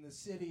wards in the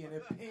city and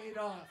it paid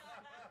off.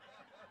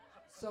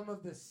 Some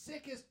of the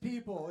sickest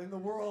people in the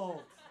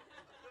world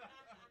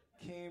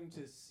came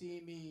to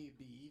see me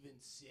be even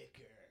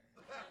sicker.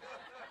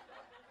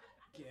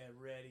 Get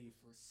ready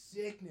for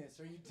sickness.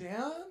 Are you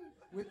down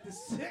with the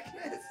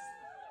sickness?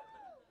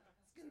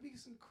 It's gonna be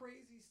some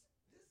crazy.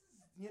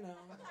 This is,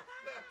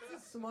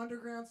 this is some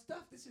underground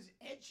stuff. This is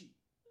edgy.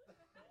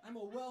 I'm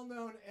a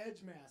well-known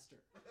edge master.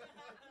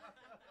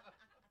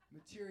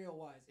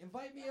 Material-wise,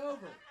 invite me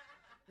over.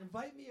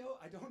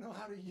 I don't know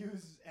how to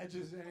use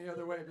edges any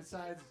other way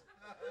besides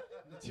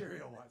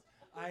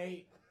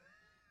material-wise.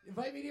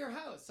 Invite me to your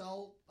house.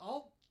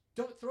 I'll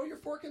don't throw your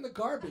fork in the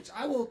garbage.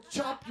 I will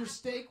chop your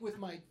steak with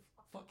my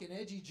fucking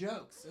edgy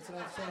jokes. That's what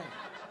I'm saying.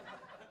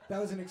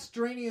 That was an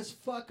extraneous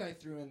fuck I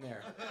threw in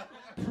there.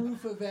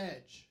 Proof of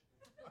edge.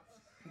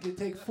 You can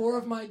take 4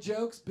 of my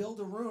jokes, build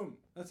a room.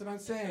 That's what I'm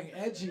saying.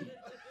 Edgy.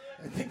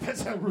 I think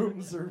that's how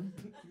rooms are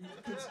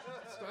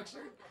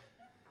structured.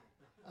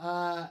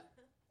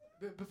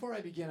 Before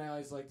I begin, I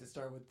always like to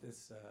start with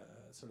this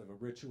sort of a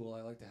ritual.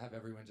 I like to have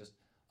everyone just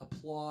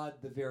applaud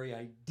the very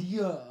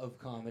idea of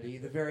comedy,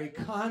 the very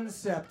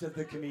concept of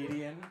the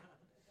comedian.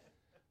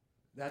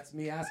 That's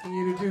me asking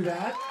you to do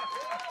that.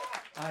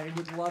 I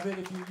would love it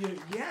if you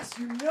yes,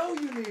 you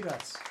need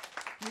us.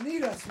 You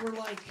need us. We're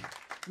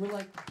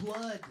like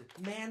blood,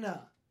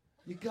 manna.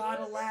 You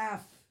gotta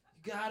laugh.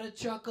 You gotta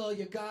chuckle.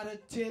 You gotta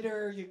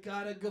titter. You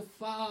gotta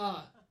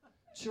guffaw.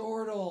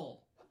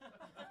 Chortle.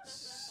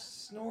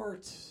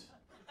 Snort.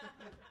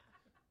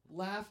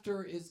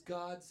 Laughter is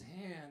God's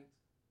hand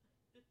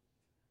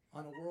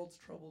on a world's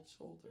troubled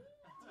shoulder.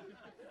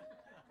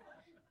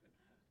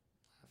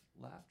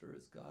 Laughter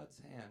is God's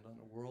hand on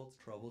a world's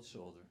troubled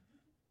shoulder.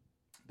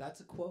 That's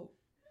a quote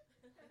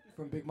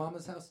from Big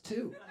Mama's House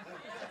 2.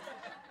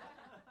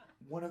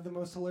 One of the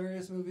most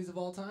hilarious movies of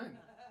all time.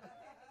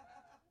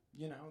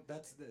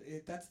 That's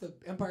the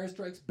Empire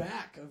Strikes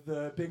Back of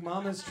the Big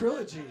Mama's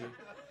trilogy.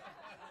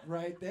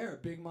 Right there,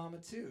 Big Mama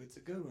 2. It's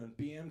a good one.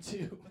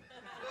 BM2.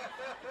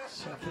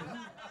 Check it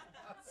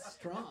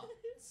out.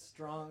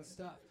 Strong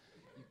stuff.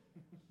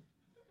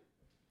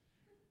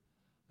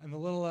 I'm a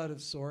little out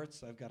of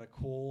sorts. I've got a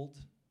cold.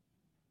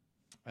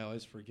 I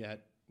always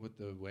forget what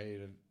the way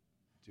to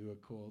do a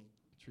cold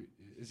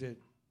is. It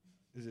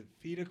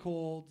feed a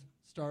cold,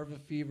 starve a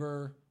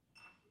fever,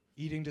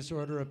 eating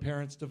disorder, a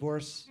parent's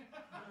divorce? Is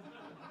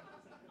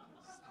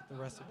that the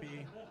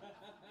recipe?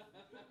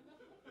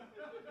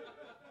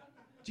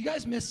 Do you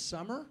guys miss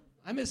summer?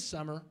 I miss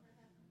summer.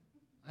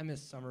 I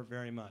miss summer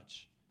very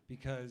much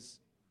because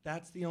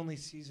that's the only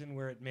season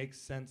where it makes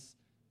sense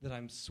that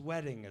I'm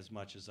sweating as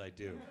much as I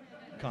do,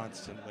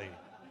 constantly,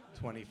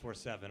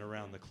 24/7,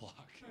 around the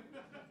clock.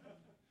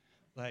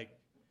 Like,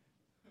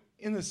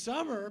 in the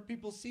summer,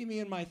 people see me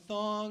in my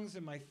thongs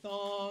and my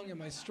thong and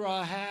my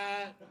straw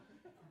hat.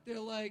 They're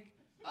like,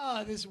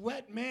 this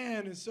wet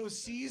man is so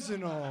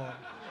seasonal.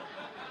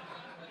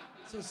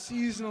 So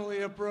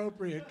seasonally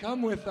appropriate.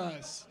 Come with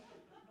us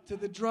to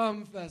the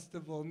drum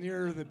festival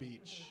near the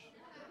beach.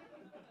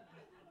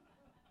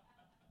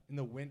 In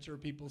the winter,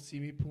 people see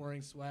me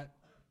pouring sweat.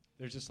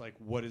 They're just like,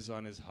 what is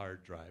on his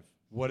hard drive?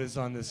 What is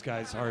on this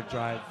guy's hard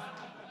drive?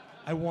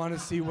 I want to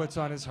see what's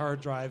on his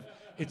hard drive.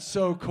 It's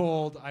so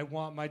cold. I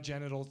want my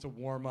genitals to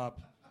warm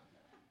up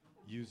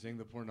using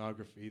the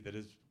pornography that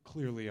is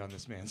clearly on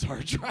this man's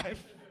hard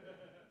drive.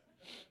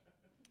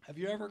 Have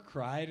you ever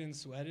cried and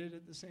sweated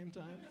at the same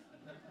time?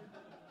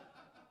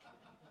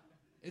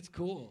 It's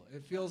cool.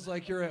 It feels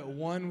like you're at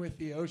one with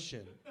the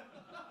ocean.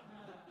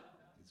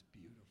 It's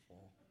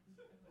beautiful.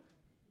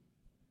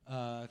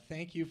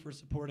 Thank you for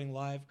supporting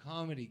live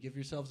comedy. Give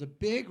yourselves a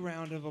big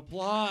round of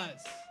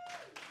applause.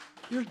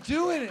 You're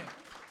doing it.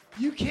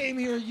 You came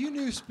here, you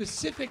knew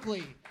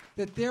specifically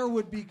that there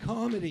would be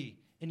comedy,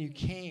 and you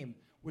came,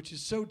 which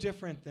is so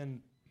different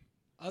than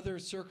other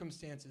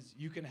circumstances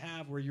you can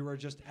have where you are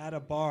just at a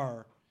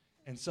bar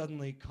and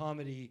suddenly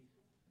comedy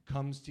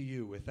comes to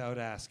you without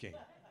asking.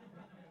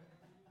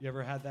 You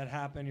ever had that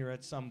happen? You're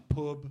at some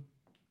pub.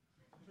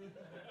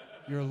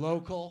 You're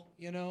local,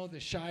 the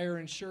Shire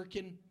and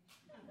Shirkin.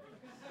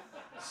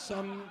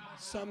 Some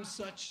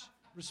such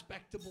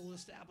respectable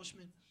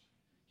establishment.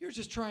 You're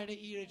just trying to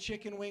eat a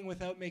chicken wing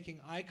without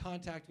making eye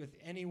contact with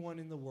anyone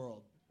in the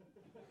world.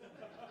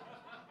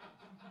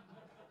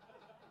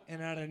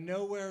 And out of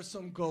nowhere,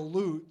 some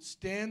galoot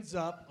stands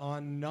up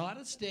on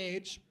not a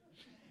stage,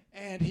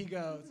 and he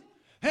goes,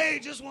 "Hey,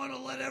 just want to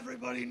let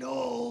everybody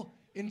know,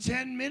 in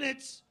 10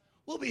 minutes,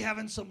 we'll be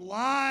having some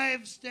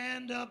live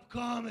stand-up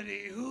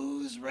comedy.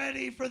 Who's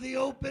ready for the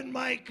open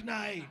mic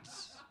night?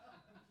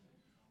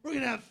 We're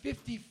going to have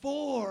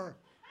 54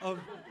 of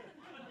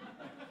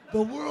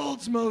the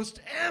world's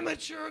most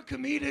amateur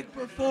comedic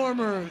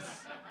performers.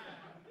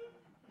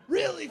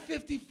 Really,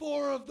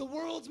 54 of the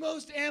world's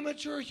most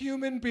amateur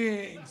human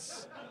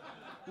beings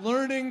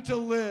learning to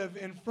live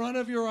in front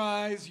of your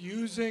eyes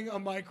using a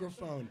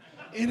microphone,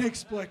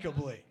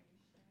 inexplicably.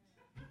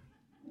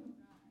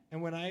 And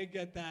when I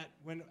get that,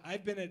 when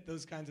I've been at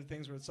those kinds of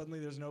things where suddenly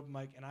there's an open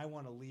mic and I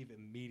want to leave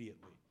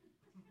immediately,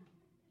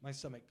 my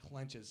stomach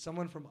clenches.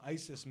 Someone from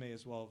ISIS may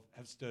as well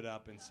have stood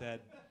up and said,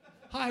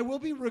 "Hi, we'll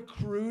be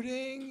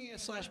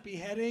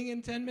recruiting/beheading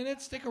in 10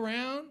 minutes. Stick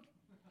around.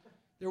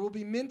 There will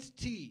be mint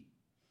tea."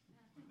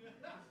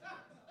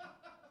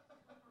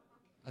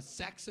 A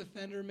sex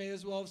offender may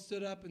as well have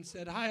stood up and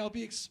said, "Hi, I'll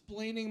be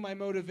explaining my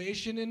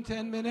motivation in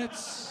 10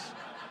 minutes.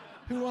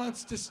 Who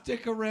wants to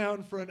stick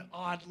around for an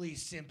oddly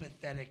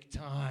sympathetic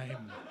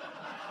time?"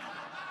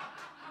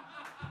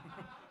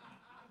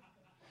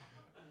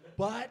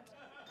 But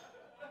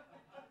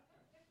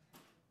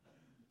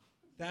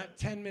that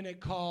 10-minute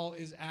call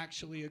is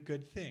actually a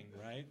good thing,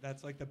 right?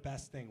 That's like the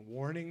best thing.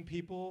 Warning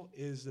people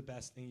is the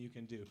best thing you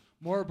can do.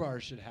 More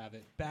bars should have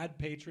it. Bad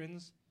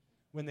patrons,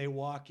 when they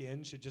walk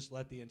in, should just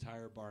let the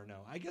entire bar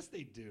know. I guess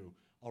they do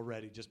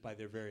already just by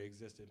their very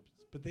existence.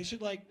 But they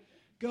should like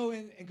go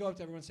in and go up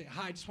to everyone and say,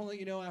 "Hi, I just want to let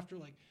you know after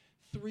like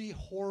 3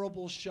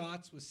 horrible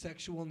shots with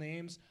sexual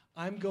names,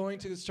 I'm going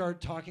to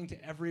start talking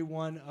to every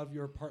one of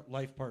your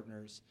life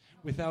partners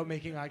without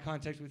making eye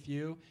contact with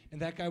you.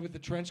 And that guy with the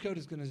trench coat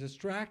is going to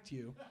distract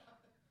you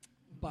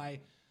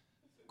by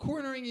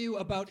cornering you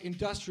about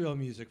industrial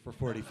music for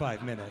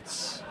 45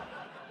 minutes.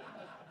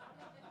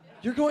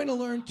 You're going to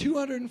learn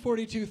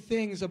 242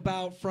 things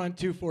about Front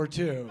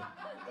 242.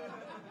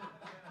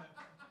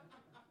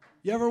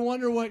 You ever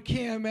wonder what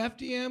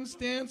KMFDM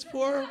stands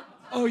for?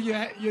 Oh,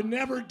 yeah, you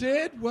never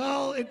did?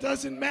 Well, it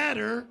doesn't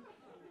matter.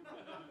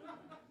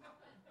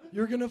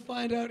 You're going to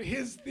find out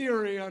his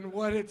theory on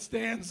what it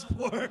stands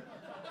for.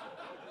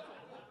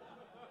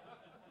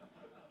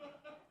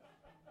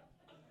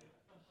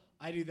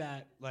 I do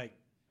that, like,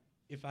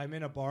 if I'm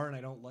in a bar and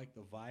I don't like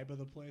the vibe of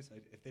the place,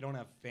 if they don't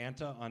have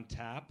Fanta on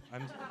tap,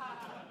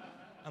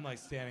 I'm like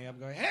standing up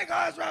going, "Hey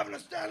guys, we're having a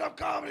stand-up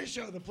comedy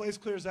show." The place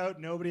clears out,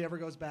 nobody ever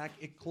goes back.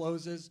 It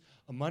closes,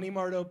 a money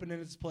mart open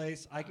in its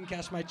place, I can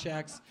cash my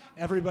checks,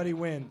 everybody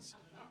wins.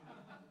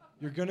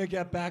 You're gonna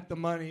get back the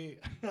money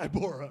I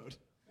borrowed.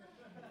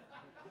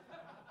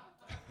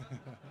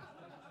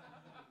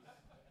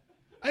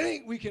 I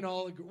think we can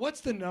all agree. What's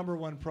the number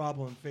one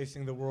problem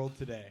facing the world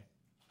today?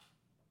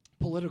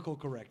 Political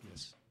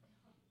correctness.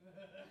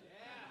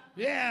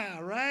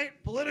 Yeah,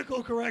 right?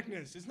 Political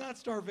correctness. It's not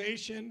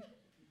starvation.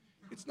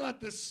 It's not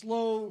the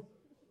slow,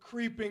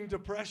 creeping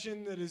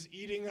depression that is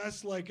eating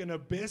us like an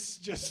abyss,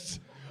 just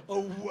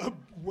a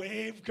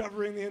wave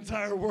covering the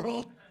entire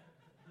world.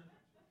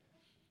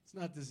 It's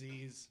not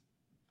disease.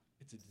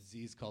 It's a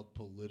disease called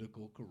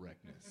political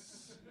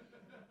correctness.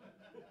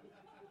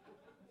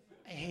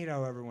 I hate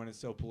how everyone is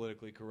so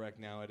politically correct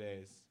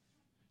nowadays.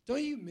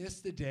 Don't you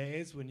miss the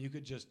days when you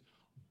could just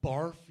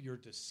barf your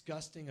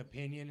disgusting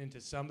opinion into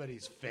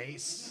somebody's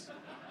face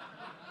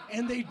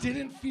and they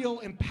didn't feel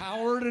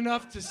empowered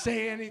enough to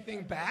say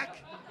anything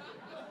back?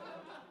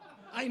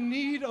 I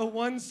need a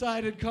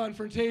one-sided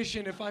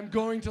confrontation if I'm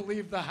going to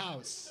leave the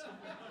house.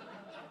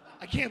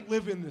 I can't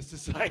live in this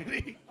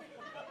society.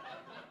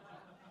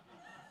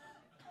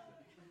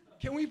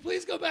 Can we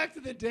please go back to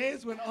the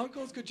days when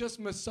uncles could just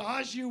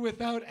massage you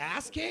without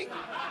asking?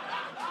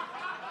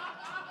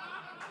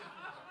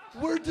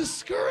 We're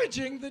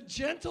discouraging the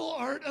gentle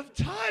art of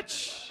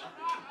touch.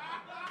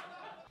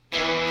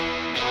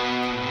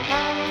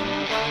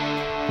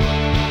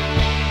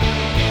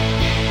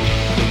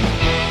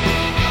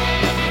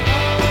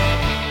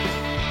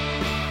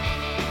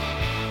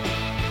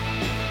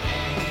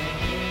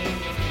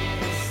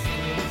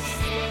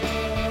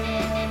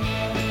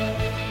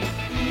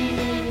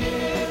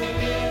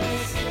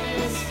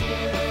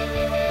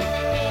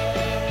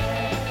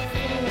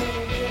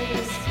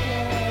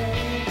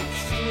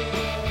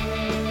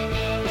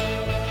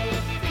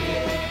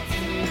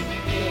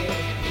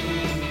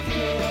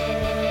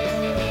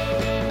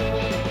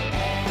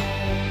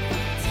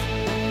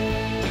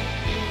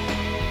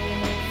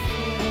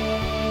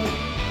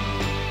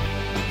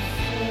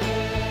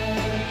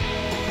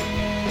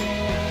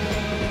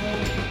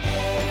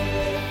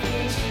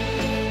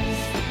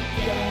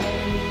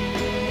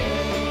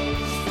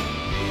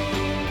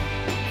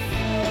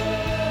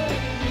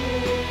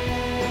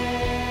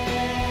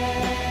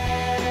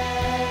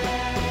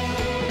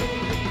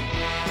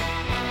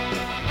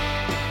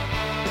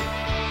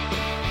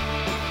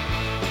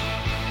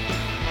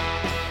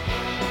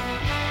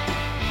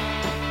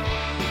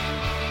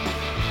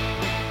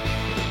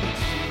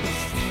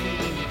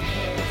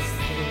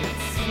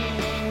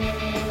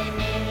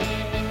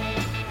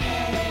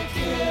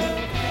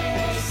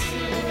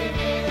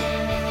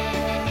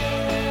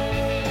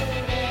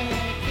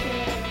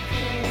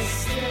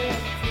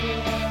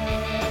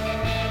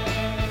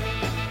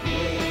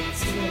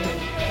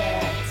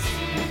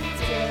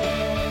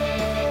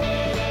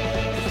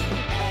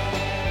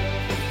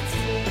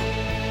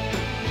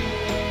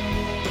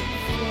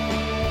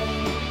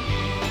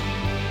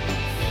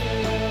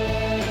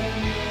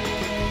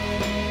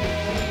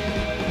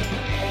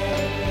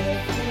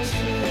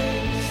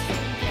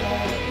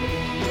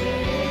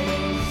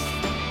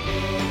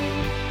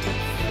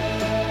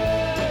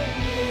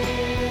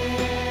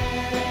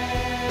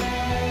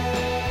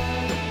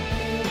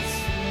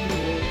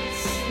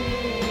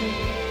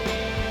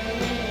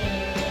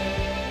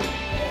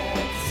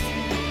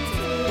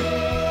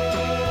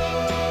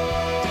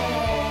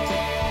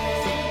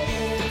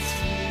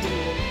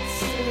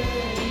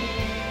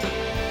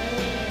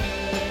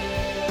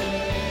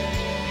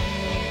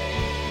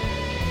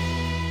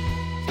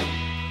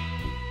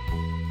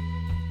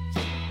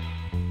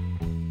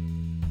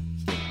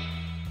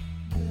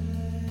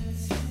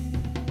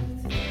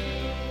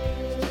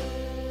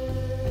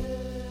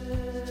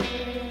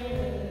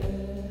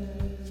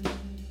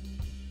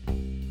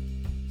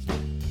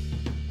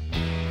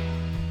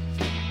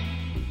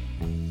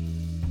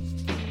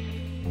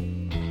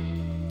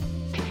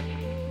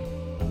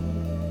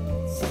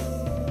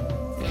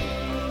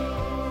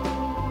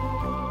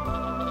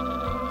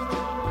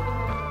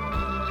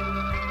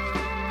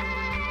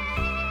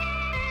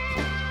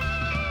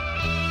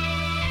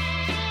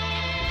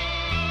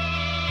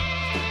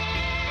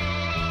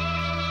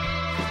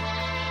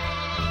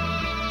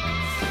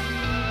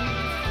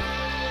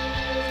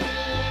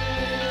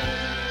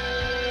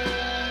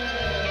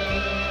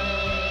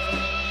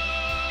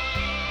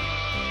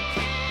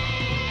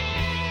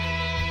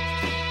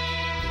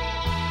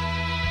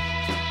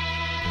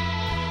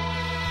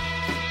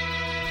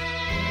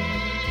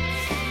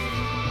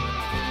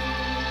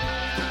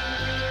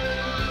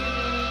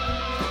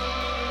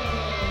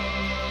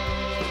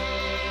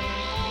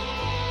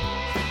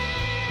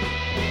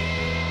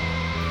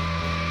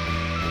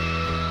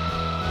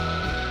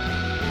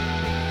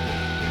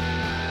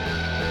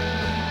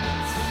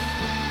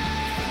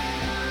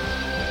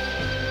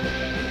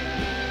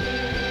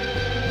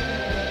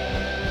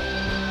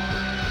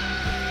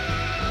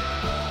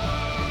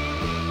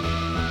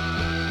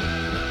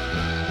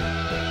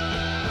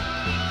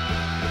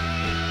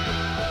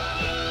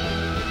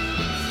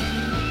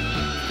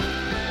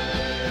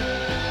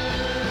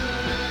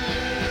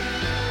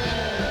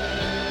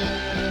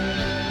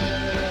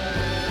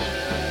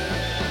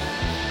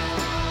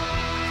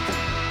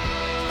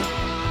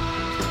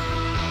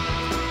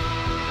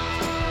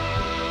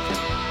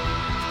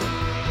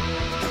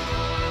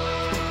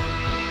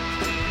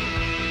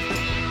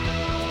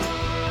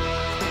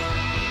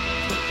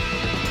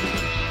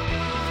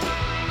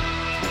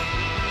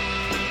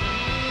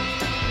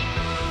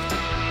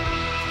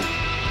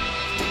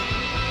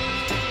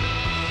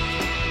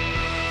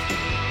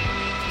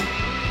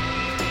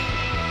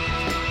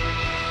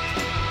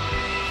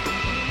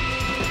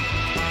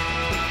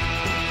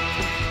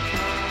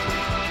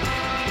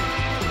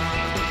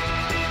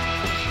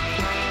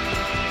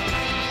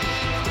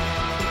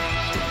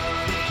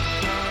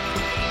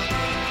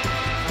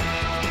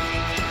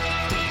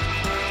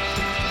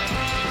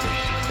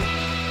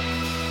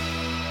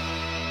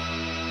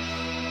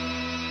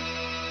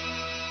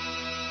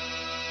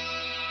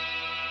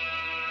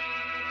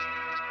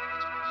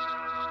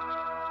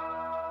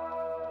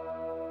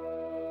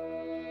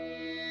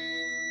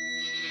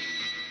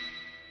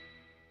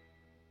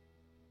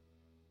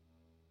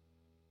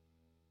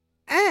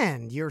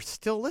 And you're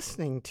still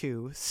listening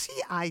to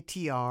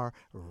CITR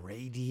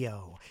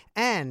Radio.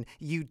 And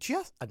you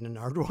just, the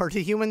Nardwuar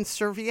the Human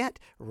Serviette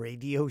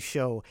radio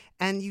show.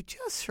 And you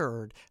just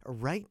heard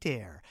right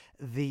there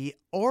the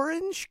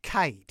Orange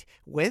Kite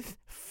with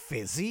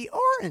Fizzy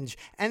Orange.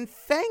 And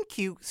thank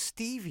you,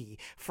 Stevie,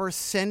 for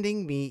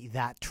sending me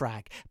that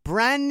track.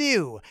 Brand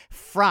new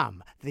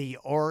from the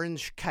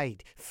Orange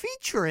Kite,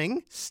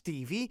 featuring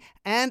Stevie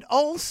and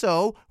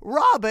also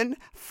Robin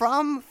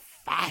from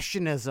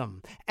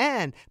Fashionism.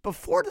 And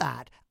before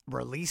that,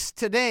 released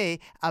today,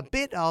 a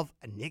bit of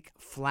Nick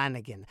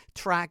Flanagan,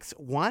 tracks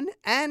 1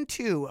 and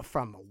 2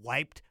 from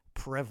Wiped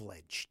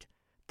Privilege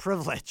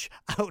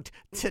out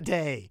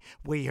today.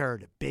 We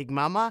heard Big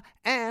Mama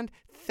and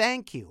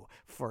Thank You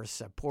for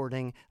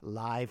supporting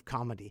live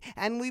comedy.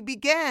 And we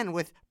began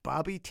with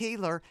Bobby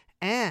Taylor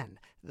and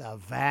the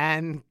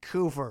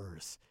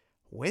Vancouvers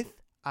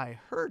with I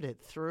Heard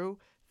It Through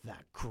the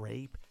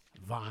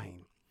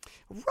Grapevine.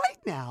 Right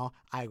now,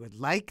 I would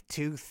like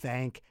to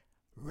thank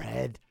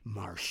Red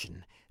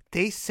Martian.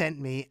 They sent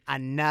me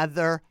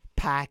another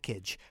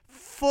package,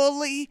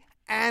 fully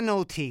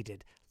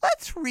annotated.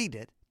 Let's read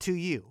it to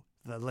you,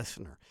 the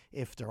listener,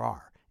 if there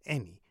are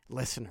any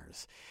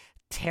listeners.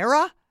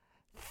 Tara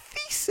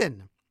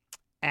Thiessen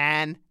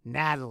and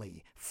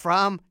Natalie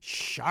from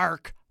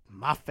Shark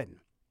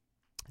Muffin.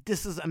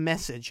 This is a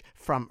message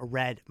from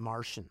Red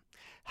Martian.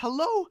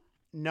 Hello,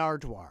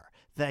 Nardwuar,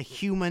 the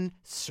Human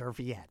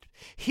Serviette.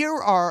 Here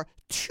are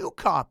 2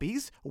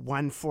 copies,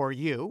 one for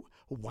you,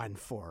 one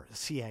for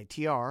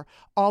CITR,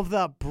 of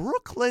the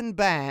Brooklyn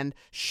band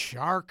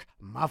Shark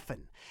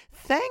Muffin.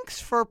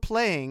 Thanks for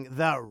playing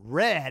the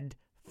red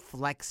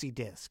flexi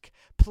disc.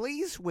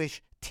 Please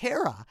wish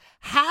Tara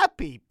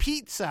happy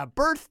pizza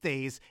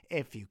birthdays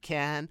if you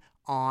can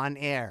on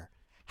air.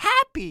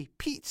 Happy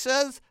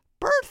pizza's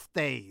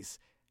birthdays,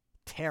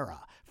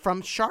 Tara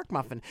from Shark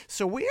Muffin.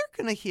 So we're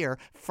going to hear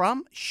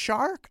from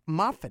Shark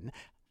Muffin,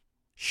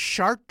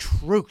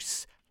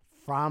 Chartreuse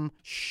from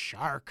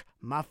Shark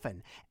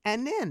Muffin.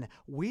 And then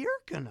we're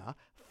going to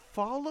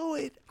follow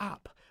it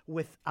up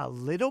with a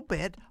little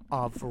bit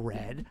of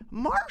Red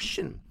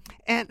Martian.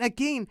 And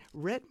again,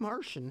 Red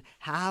Martian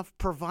have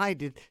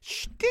provided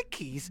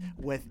stickies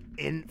with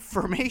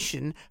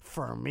information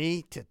for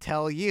me to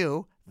tell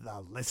you,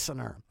 the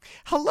listener.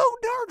 Hello,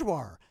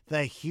 Nardwuar,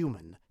 the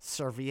Human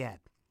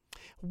Serviette.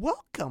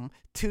 Welcome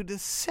to the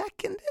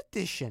 2nd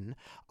edition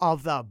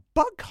of the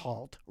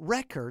Bughalt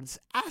Records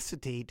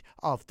Acetate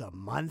of the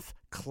Month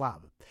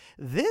Club.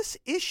 This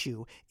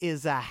issue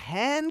is a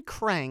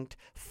hand-cranked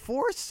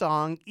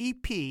 4-song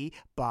EP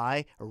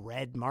by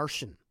Red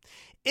Martian.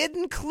 It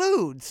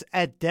includes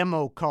a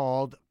demo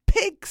called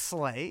Pig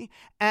Slay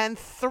and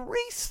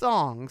 3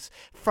 songs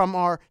from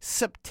our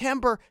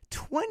September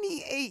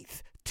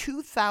 28th,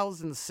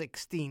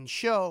 2016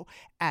 show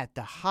at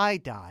the High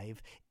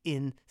Dive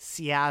in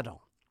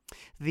Seattle.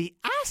 The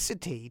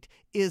acetate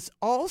is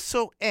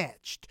also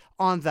etched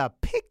on the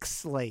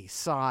Pixley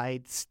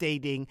side,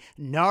 stating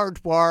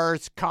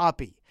Nardwuar's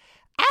copy.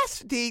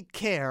 Acetate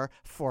care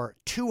for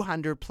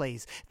 200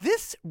 plays.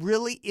 This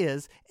really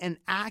is an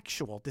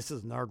actual, this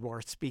is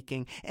Nardwuar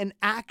speaking, an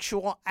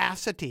actual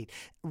acetate.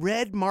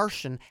 Red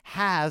Martian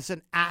has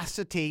an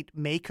acetate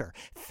maker.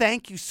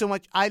 Thank you so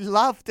much. I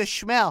love the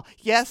smell.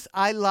 Yes,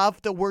 I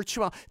love the word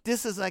smell.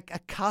 This is like a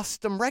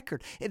custom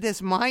record. It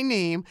is my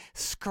name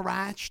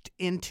scratched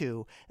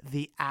into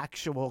the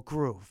actual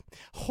groove.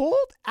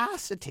 Hold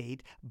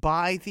acetate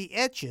by the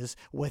edges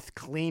with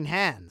clean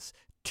hands.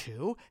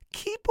 2,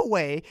 keep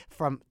away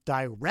from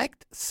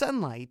direct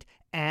sunlight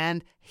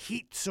and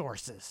heat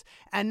sources.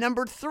 And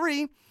number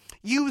 3,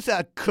 use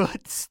a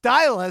good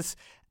stylus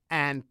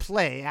and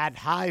play at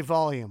high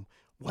volume.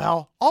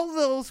 Well, all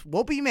those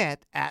will be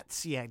met at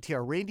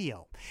CITR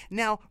Radio.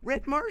 Now,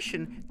 Red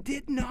Martian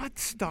did not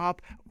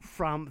stop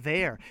from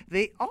there.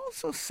 They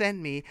also sent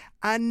me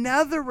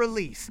another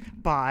release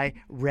by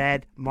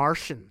Red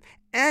Martian.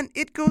 And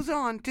it goes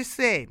on to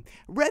say,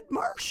 Red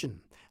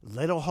Martian,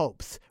 Little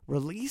Hopes,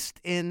 released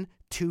in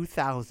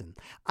 2000.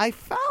 I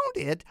found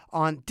it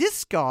on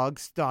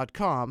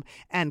Discogs.com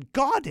and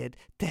got it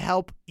to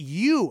help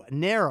you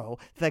narrow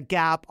the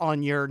gap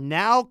on your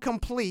now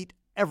complete,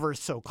 ever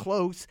so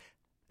close,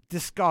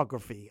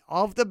 discography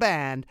of the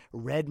band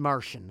Red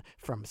Martian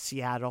from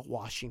Seattle,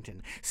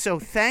 Washington. So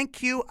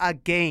thank you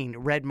again,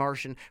 Red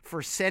Martian,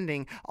 for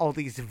sending all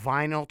these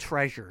vinyl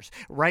treasures.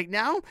 Right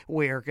now,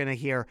 we're going to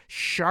hear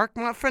Shark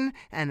Muffin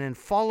and then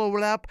follow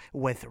it up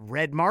with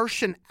Red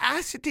Martian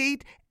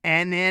Acetate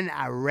and then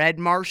a Red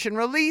Martian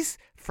release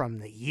from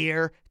the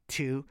year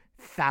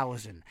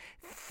 2000.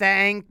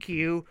 Thank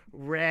you,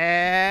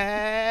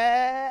 Red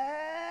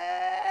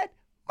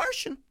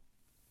Martian.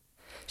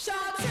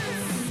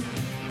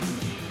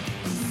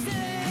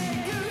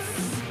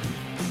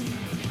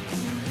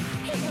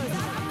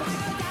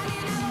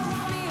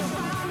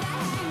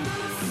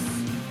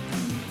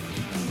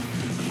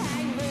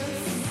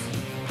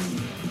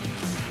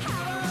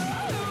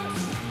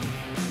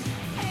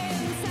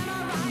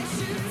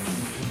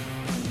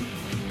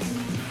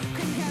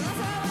 Couldn't care less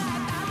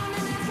about down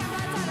in his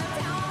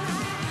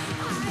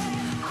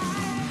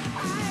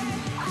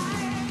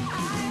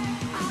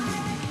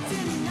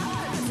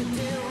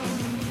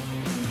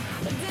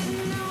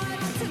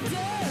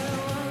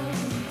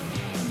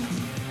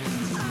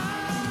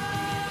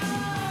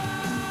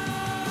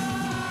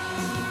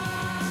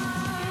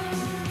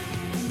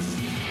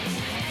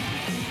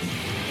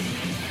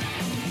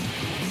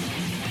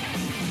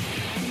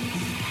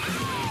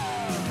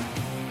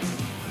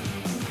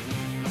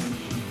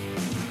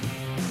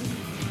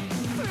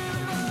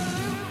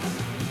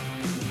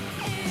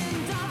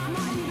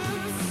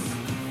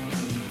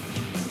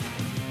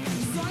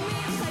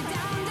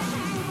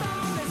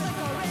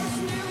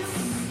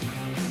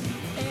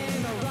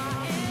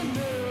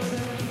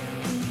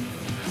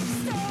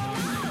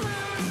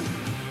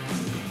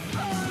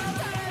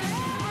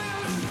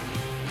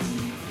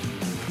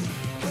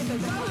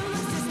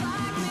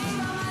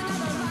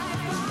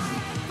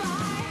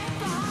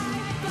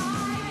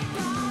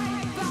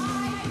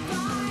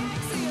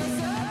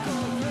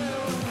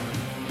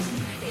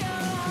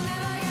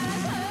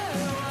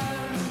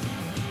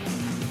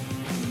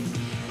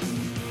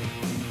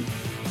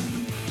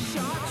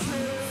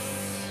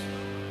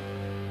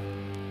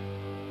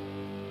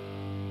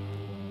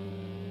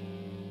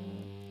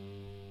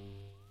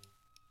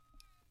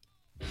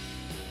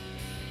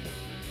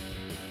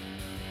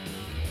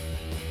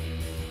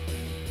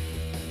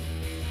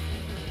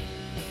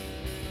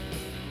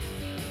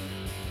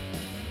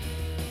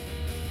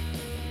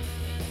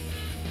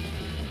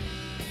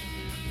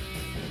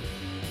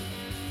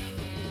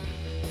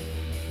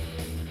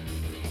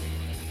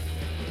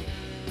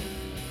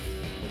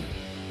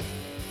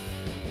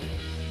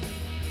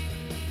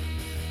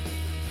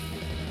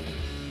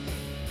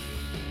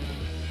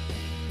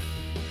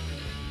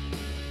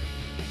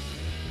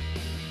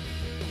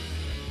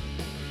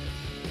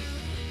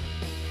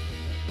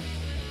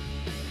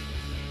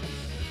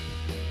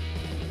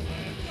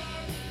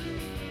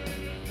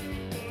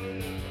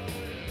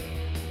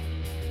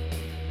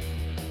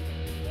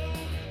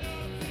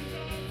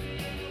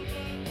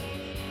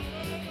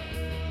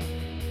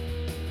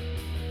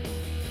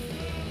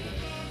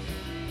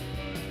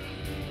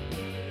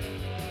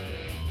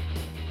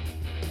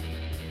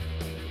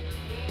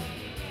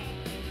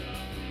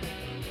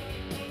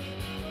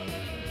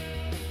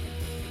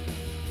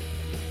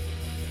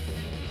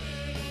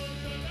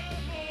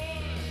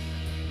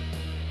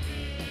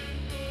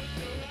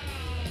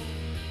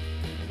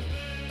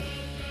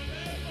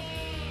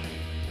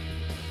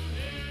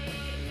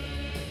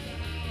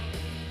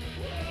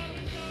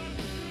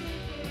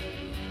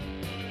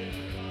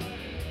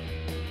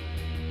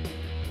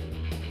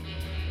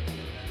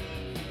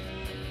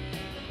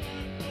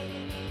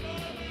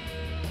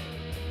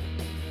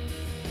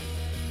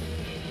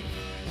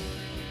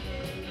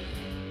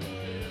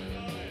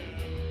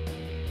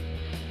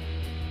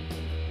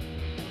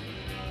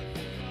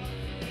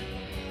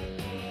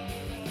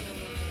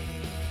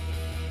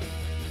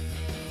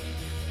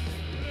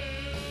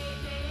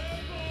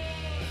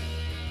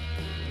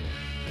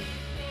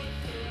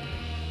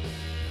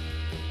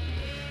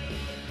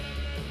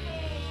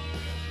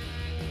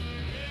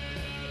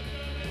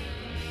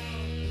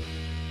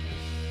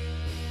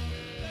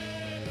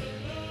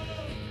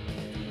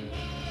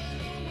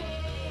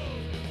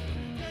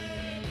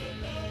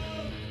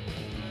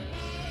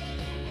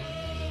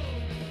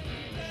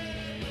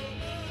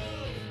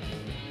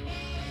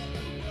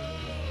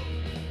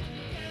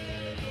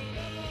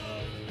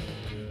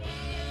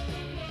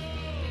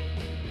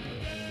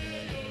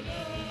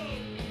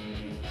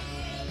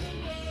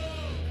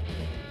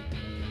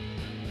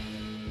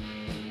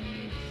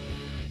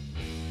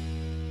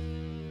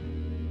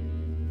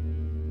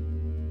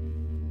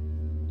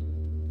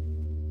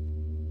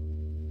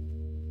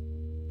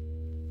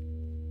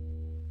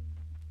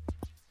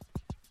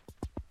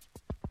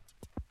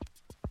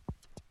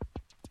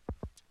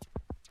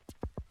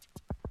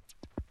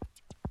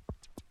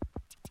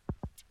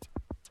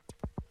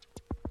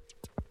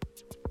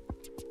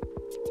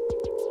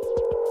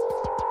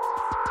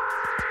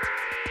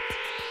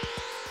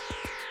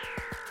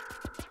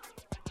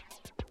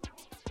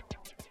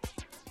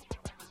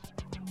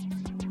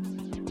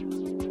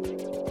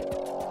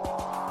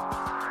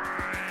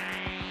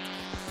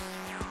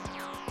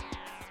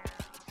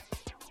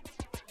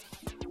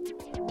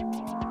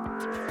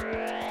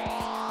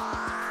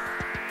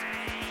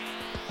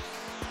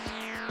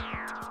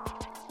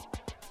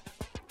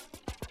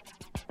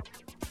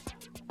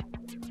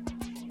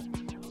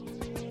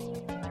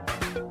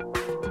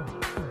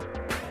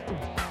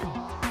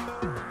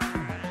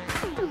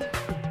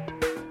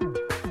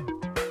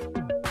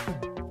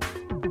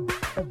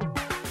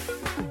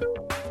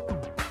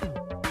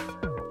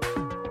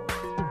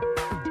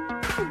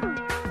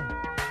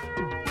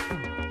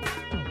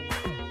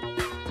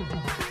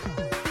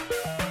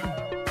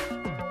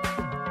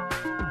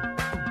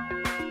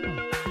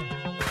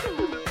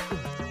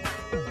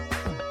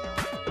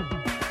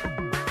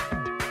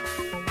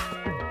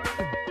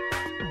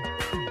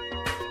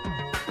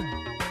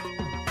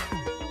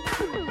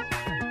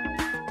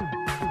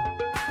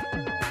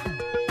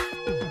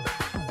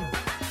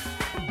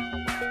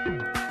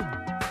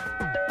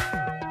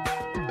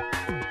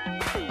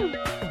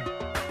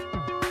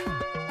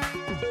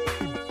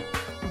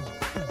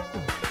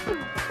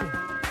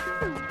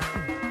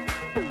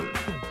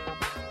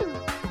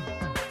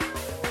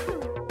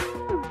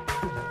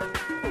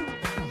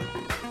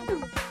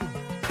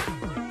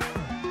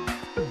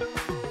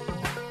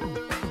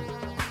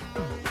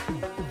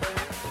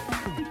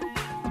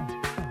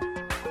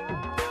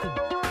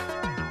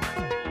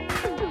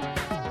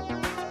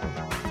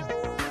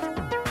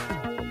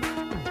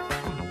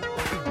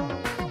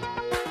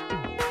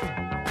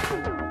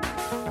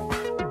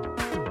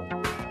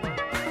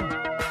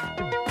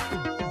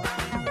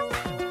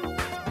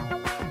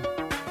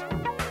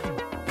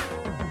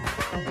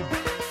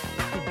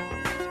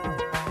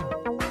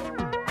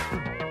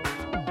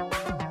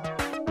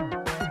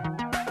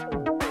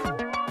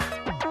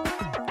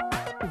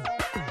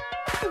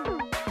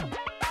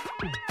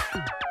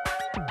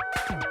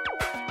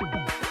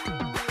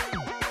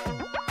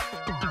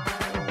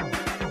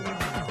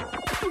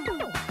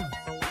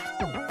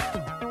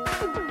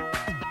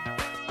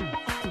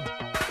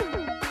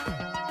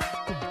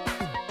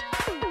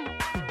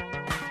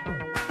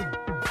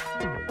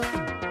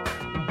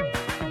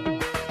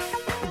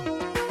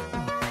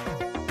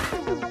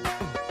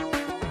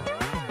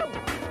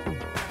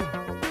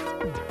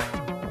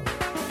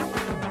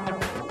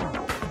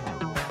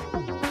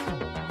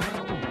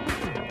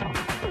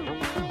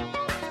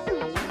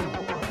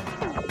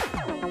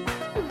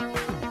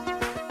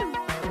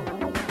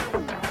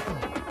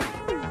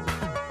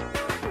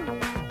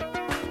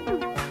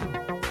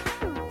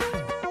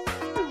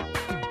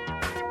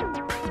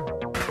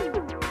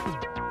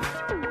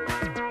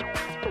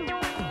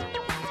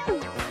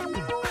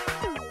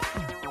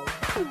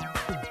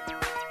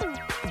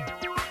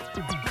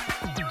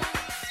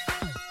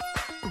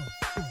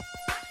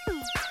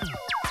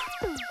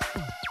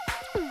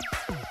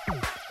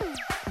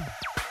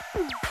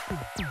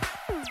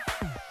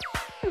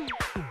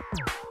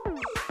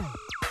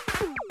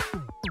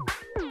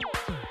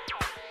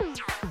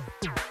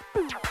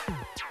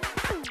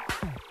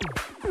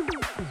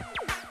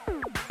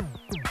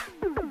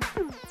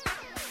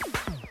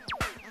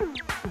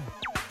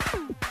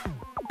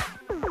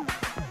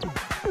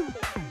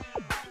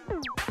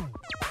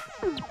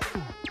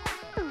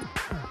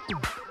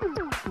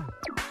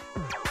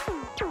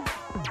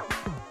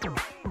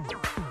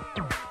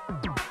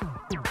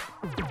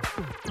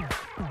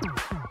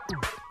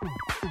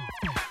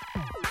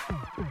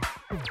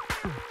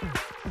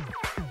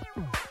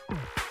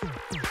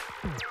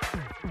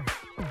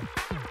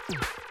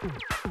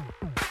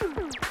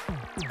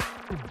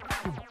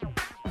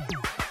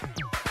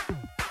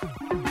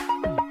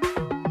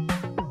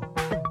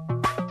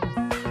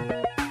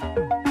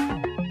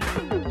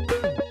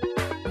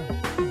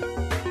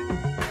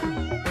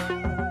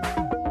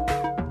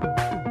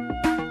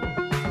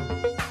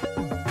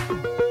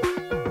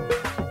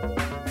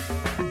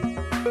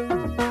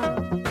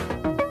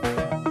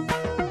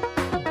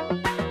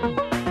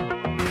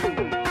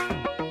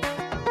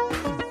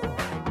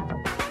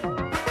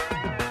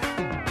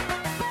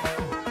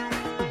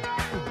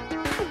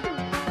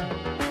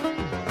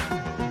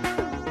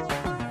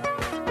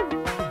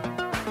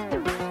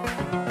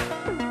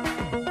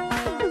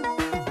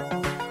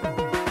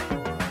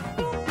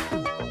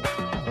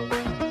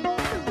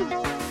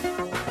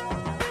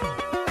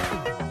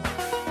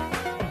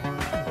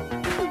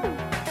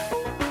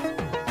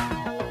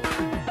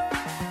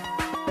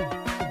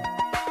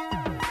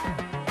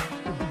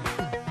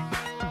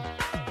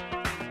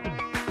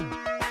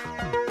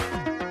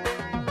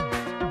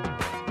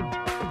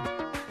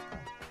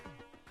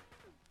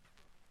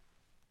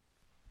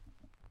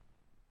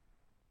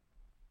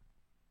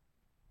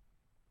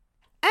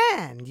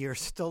And you're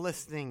still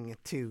listening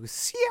to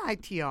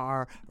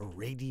CITR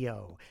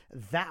Radio.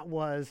 That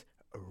was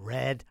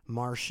Red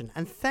Martian.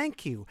 And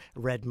thank you,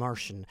 Red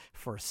Martian,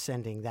 for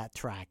sending that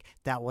track.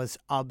 That was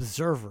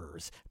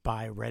Observers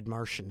by Red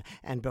Martian.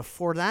 And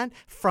before that,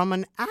 From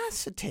an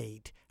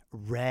Acetate,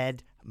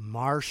 Red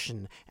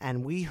Martian.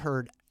 And we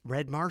heard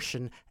Red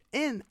Martian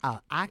in an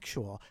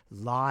actual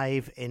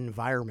live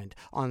environment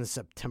on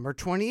September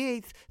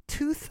 28th,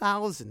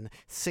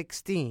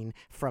 2016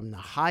 from the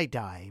High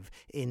Dive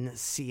in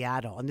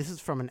Seattle. And this is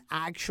from an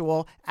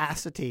actual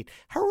acetate.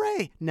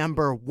 Hooray!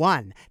 Number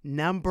one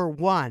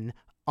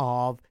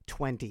of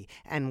 20.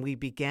 And we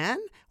began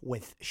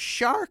with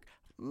Shark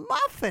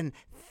Muffin.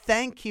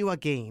 Thank you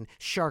again,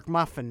 Shark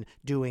Muffin,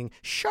 doing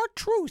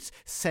Chartreuse,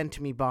 sent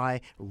to me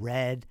by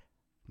Red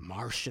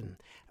Martian.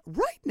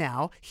 Right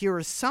now, here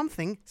is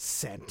something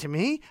sent to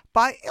me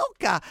by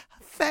Ilka.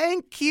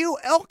 Thank you,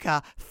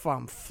 Ilka,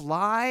 from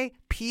Fly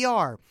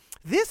PR.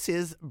 This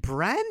is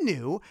brand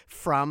new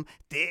from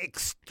The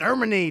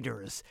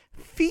Exterminators,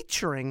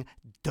 featuring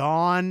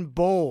Don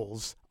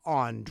Bowles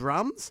on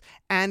drums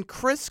and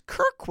Chris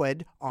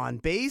Kirkwood on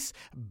bass,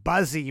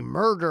 Buzzy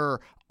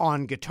Murder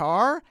on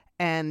guitar,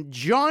 and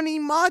Johnny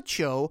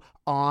Macho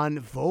on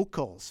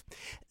vocals.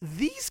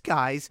 These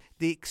guys,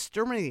 the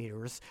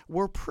Exterminators,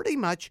 were pretty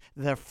much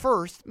the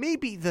first,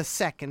 maybe the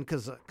second,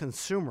 because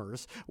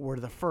Consumers were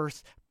the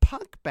first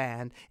punk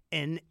band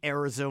in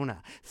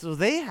Arizona. So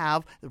they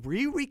have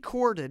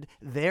re-recorded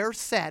their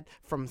set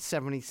from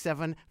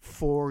 77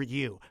 for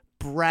you.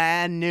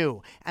 Brand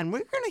new. And we're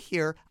going to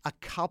hear a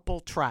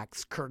couple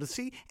tracks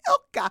courtesy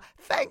Ilka.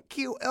 Thank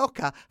you,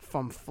 Ilka,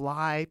 from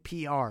Fly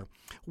PR.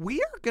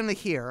 We are going to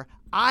hear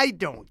I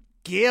Don't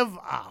Give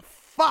a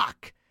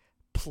Fuck.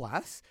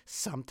 Plus,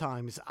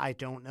 Sometimes I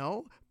Don't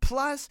Know.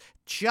 Plus,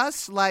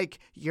 Just Like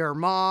Your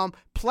Mom.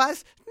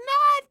 Plus,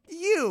 Not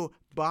You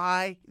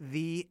by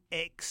The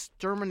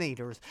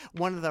Exterminators.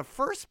 One of the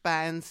first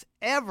bands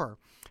ever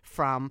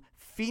from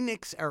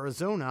Phoenix,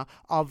 Arizona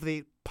of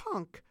the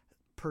punk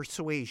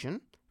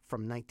Persuasion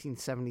from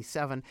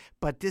 1977,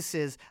 but this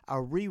is a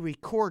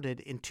re-recorded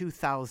in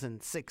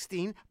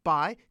 2016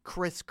 by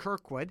Chris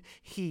Kirkwood.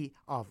 He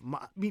of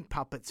Meat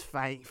Puppets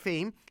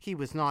fame. He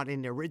was not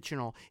in the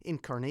original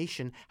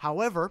incarnation.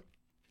 However,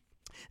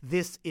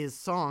 this is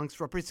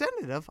songs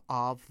representative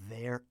of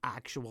their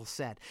actual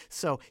set.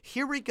 So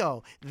here we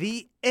go.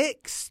 The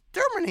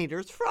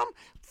Exterminators from,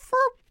 for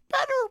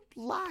better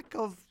lack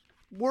of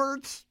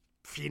words,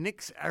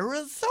 Phoenix,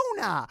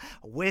 Arizona,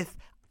 with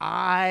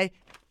I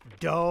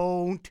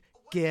Don't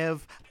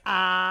Give a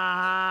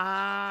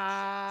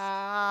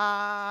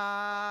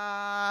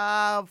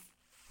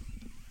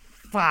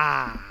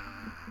fuck.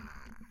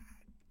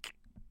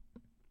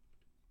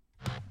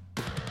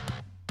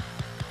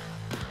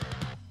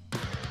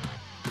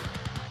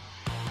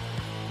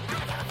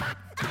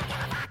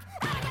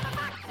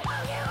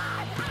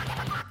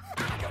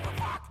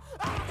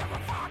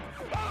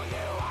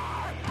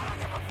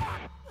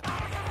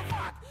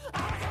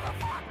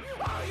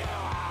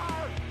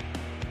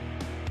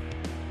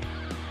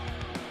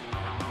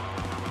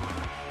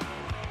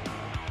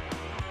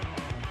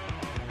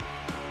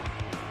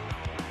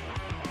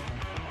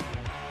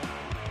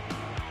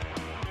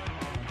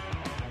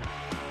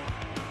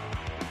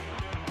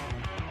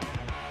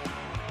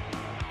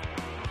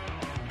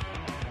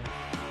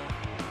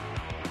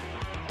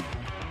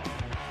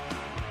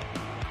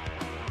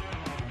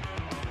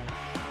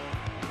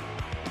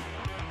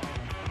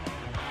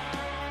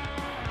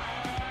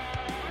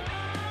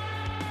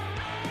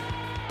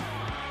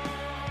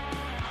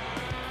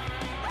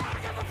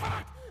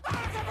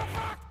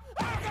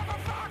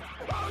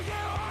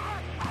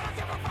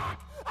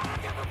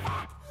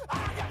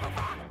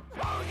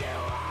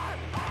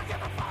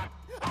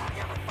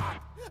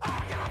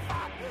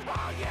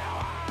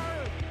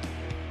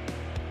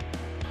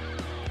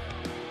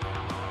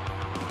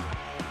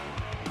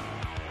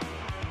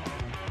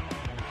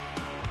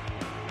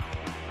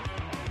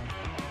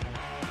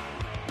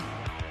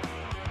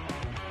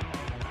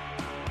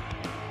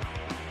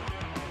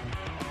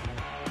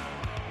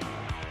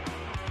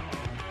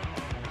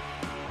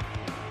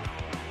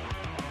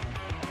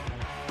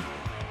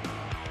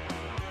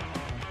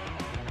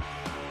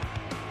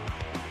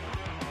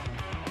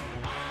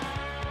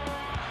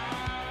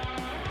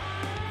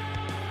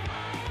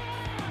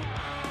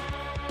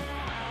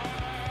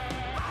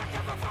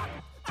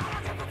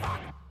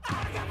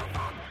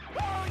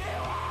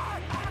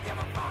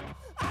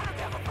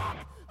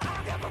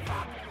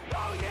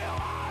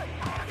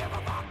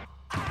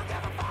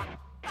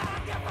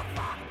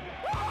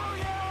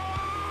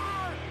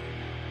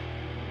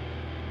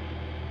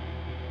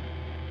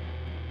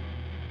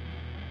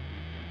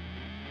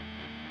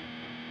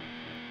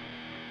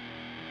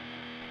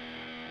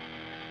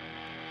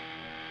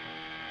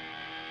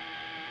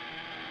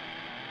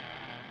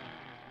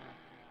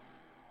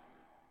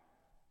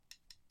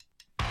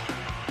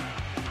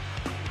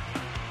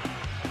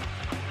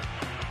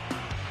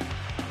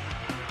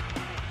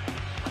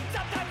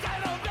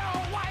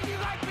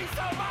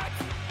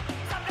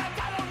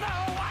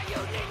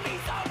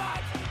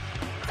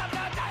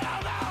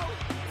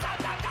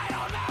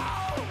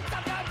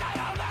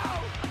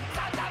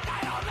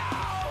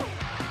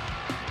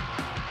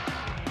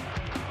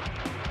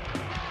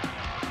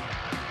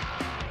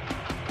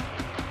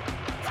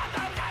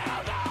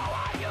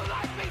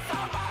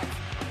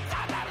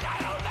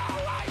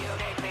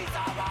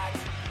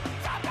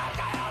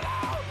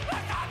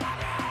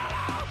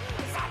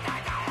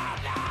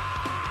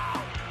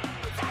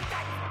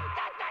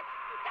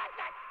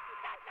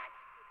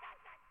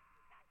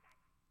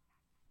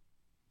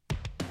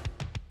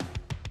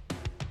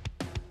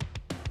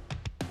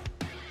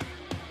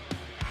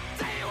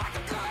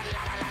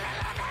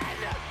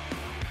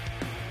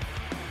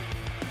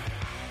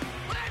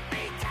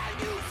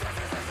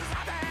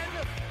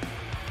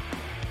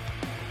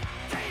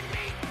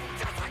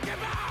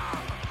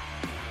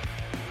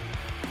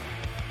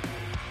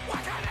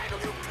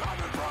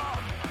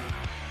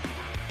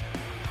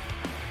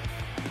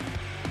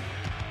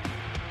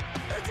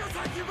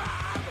 like your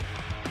mom.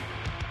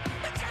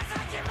 It's just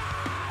like your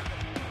mom.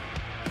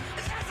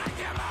 It's just like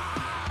your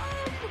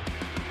mom.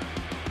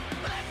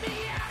 Let me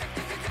out,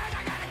 cause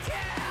I gotta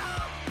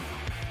kill.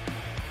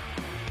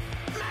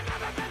 My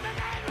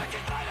name, which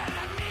is more than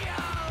a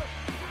meal.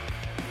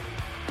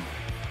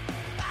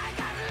 I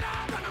got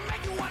love, gonna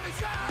make you wanna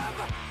shove.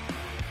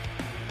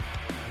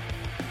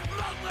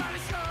 Love,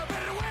 wanna shove,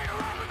 better wear a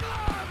rubber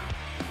glove.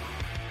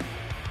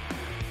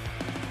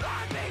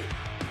 Like me,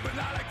 but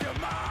not like your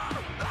mom.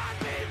 Like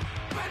me,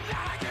 but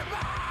not like your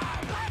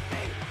mom. Like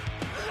me,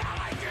 not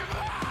like your mom.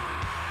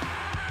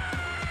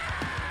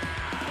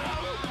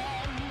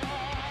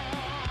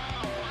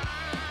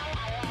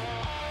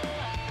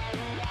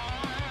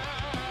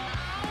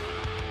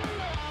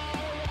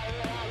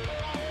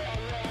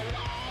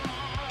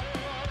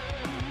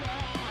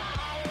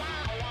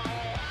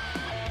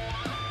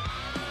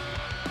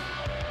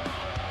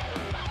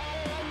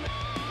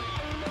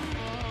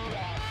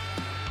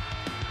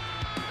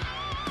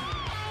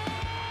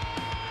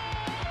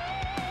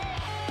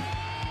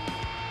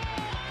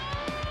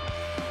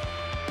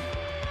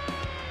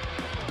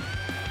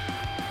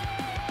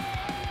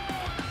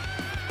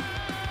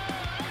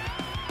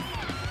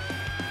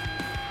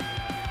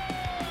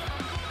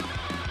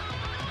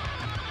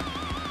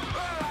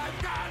 I've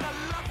got a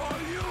love for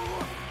you.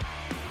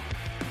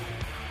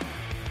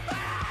 I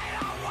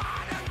don't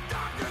want a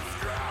doctor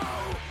screw.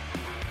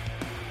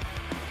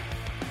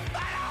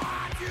 I don't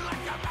want you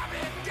like your mom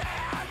and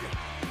dad.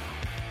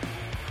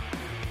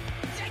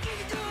 Taking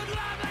you good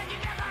love like you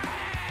never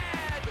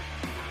had.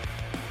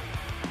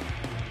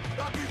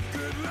 I'll give you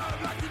good love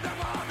like you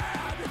never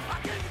had.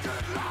 I'll give you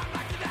good love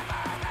like you never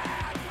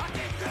had. I'll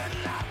give you good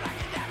love like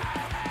you never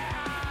had.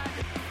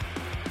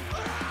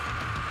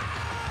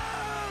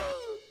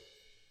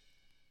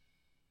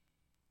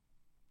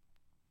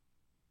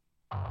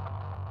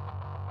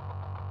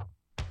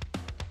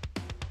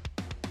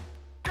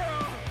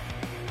 Girl,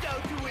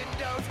 don't do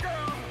windows,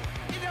 girl.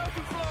 You don't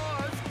do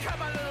floors.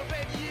 Come on, little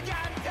baby, you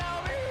gotta tell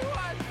me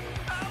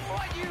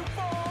what you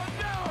for.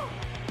 No,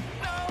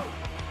 no,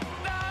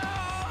 no,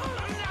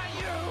 not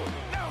you.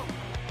 No,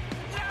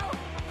 no,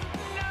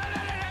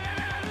 no, no, no, no,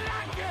 no, no,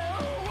 not you.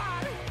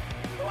 Why?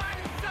 Why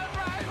did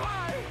sunrise?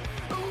 Why?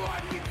 What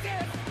do you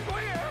exist?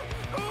 Where?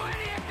 Where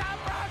do you come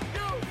from?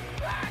 No,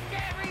 I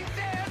can't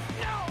resist.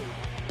 No,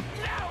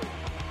 no,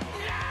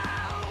 no,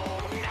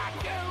 not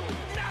you.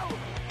 No.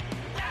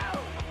 No!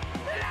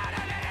 No,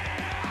 no, no, no, no,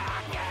 no,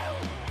 not you!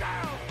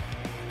 Girl!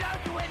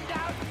 Don't do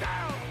windows,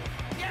 girl!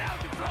 Get out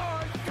the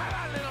floors! Come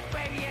on, little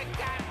baby, you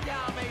gotta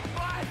tell me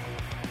what?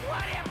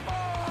 What are you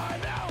for?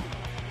 No!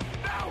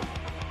 No!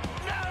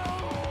 No!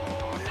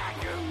 Not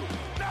you!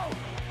 No!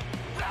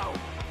 No!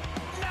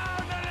 No,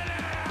 no, no, no,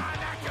 no,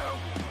 not you!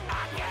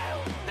 Not you!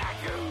 Not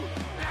you!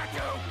 Not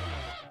you!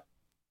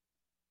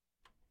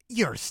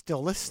 You're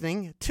still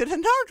listening to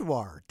the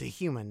Nardwuar, the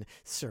Human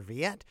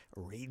Serviette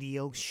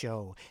radio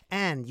show.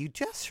 And you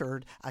just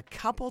heard a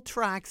couple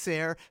tracks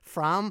there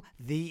from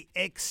the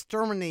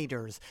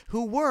Exterminators,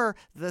 who were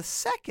the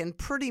second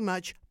pretty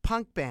much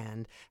punk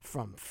band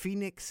from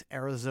Phoenix,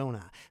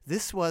 Arizona.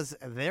 This was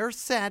their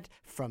set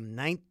from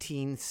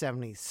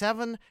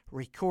 1977,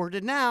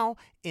 recorded now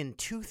in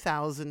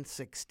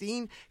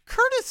 2016,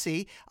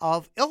 courtesy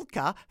of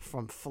Ilka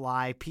from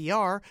Fly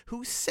PR,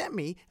 who sent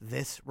me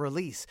this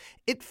release.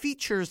 It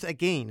features,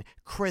 again,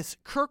 Chris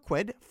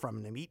Kirkwood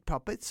from the Meat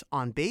Puppets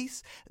on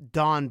bass,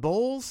 Don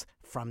Bowles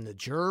from the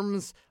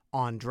Germs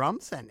on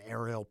drums, and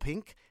Ariel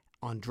Pink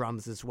on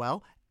drums as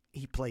well.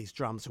 He plays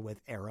drums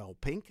with Ariel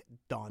Pink,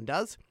 Don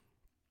does.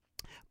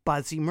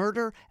 Buzzy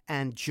Murder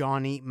and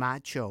Johnny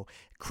Macho.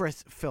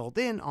 Chris filled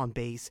in on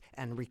bass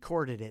and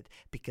recorded it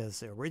because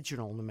the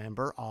original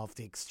member of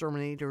the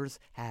Exterminators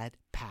had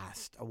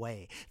passed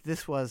away.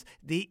 This was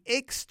the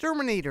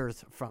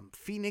Exterminators from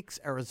Phoenix,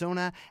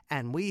 Arizona,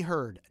 and we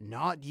heard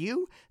Not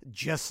You,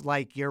 Just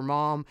Like Your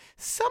Mom,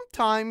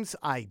 Sometimes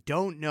I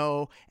Don't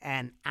Know,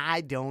 and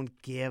I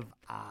Don't Give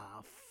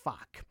a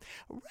Fuck.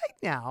 Right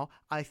now,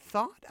 I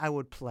thought I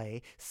would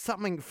play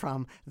something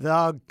from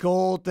the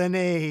golden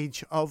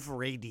age of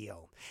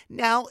radio.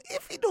 Now,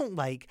 if you don't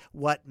like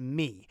what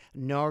me,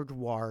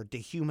 Nardwuar, the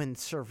Human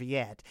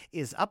Serviette,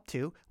 is up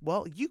to,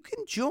 well, you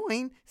can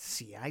join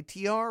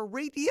CITR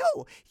Radio.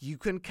 You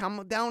can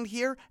come down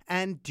here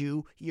and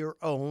do your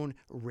own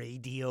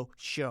radio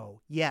show.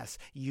 Yes,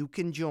 you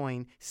can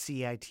join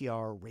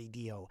CITR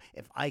Radio.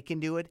 If I can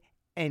do it,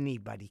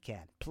 anybody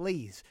can.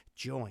 Please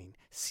join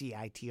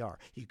CITR.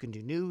 You can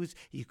do news,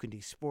 you can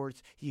do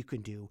sports, you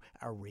can do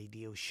a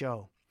radio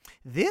show.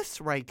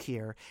 This right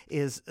here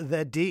is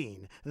the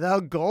Dean, the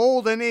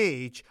golden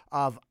age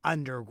of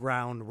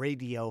underground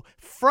radio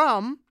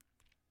from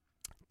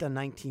the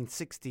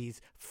 1960s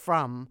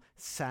from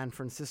San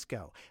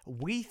Francisco.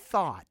 We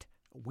thought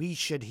we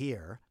should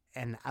hear,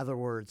 in other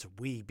words,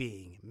 we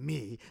being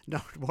me,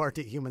 Nardwuar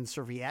the Human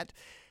Serviette,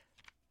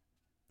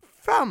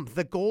 from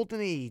the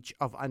golden age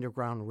of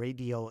underground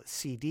radio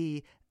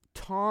CD,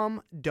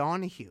 Tom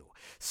Donahue.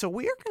 So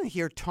we are going to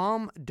hear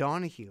Tom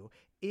Donahue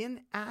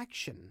in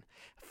action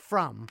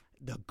from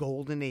the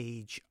golden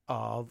age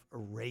of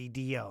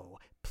radio,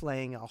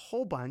 playing a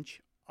whole bunch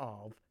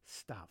of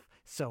stuff.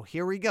 So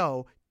here we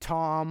go,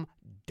 Tom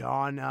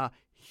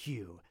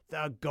Donahue,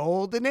 the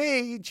golden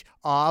age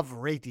of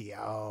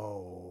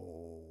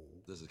radio.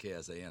 This is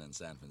KSAN in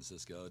San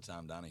Francisco.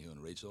 Tom Donahue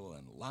and Rachel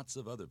and lots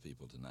of other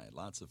people tonight,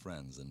 lots of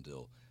friends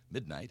until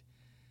midnight.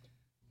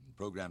 The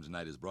program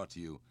tonight is brought to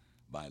you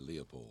by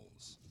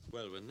Leopold's.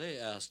 Well, when they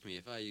asked me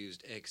if I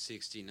used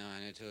X69,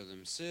 I told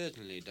them,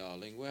 certainly,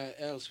 darling. Where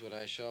else would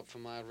I shop for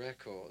my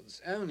records?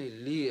 Only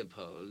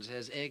Leopold's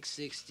has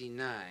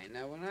X69.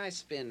 Now, when I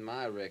spend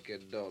my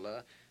record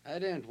dollar, I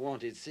don't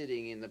want it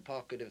sitting in the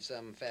pocket of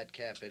some fat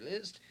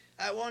capitalist.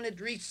 I want it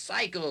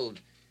recycled.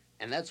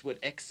 And that's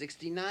what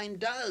X69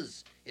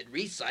 does. It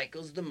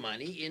recycles the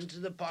money into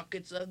the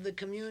pockets of the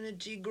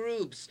community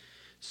groups.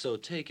 So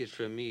take it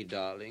from me,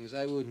 darlings,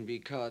 I wouldn't be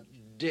caught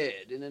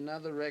dead in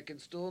another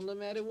record store no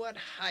matter what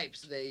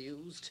hypes they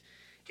used.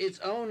 It's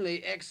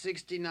only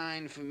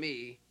X69 for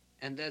me,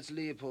 and that's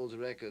Leopold's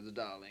Records,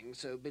 darling.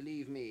 So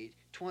believe me,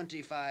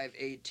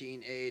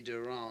 2518A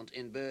Durant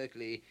in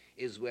Berkeley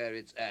is where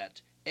it's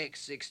at.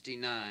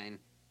 X69.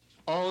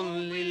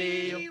 Only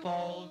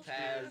Leopold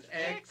has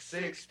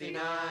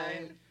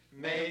X69,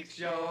 makes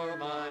your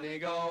money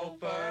go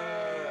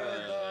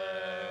further.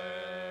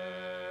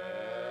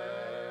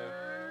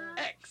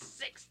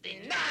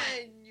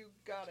 X69, you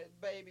got it,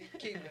 baby,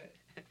 keep it.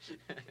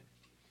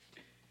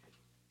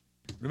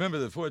 Remember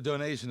that for a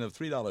donation of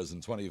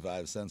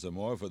 $3.25 or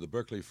more for the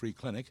Berkeley Free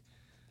Clinic,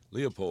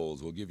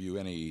 Leopold's will give you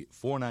any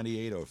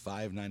 $4.98 or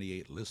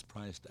 $5.98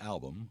 list-priced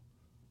album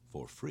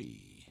for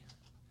free.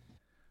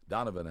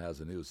 Donovan has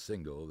a new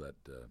single that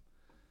a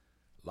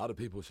lot of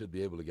people should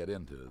be able to get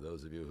into.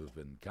 Those of you who've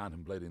been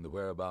contemplating the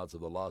whereabouts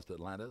of the lost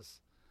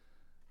Atlantis,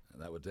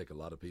 that would take a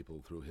lot of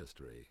people through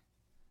history.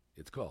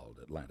 It's called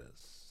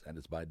Atlantis, and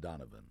it's by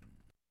Donovan.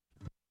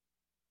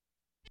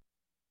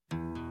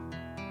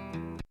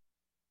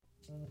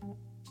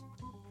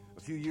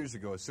 A few years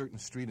ago, a certain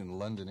street in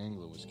London,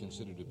 England was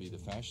considered to be the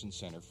fashion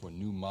center for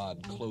new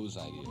mod clothes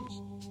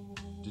ideas.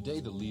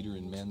 Today, the leader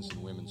in men's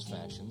and women's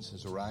fashions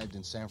has arrived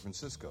in San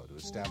Francisco to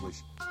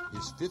establish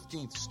his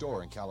 15th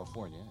store in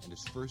California and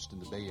his first in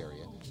the Bay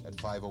Area at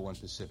 501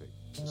 Pacific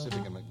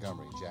and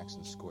Montgomery in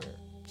Jackson Square.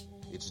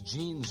 It's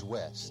Jeans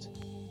West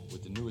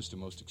with the newest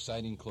and most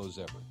exciting clothes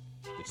ever.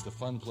 It's the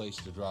fun place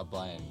to drop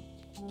by and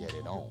get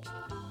it on.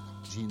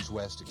 Jeans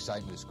West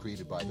excitement is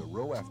created by the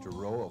row after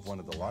row of one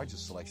of the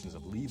largest selections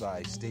of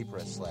Levi's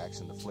stay-press slacks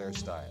in the flare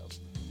styles.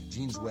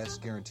 Jeans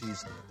West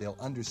guarantees they'll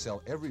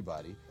undersell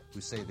everybody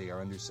who say they are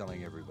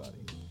underselling everybody.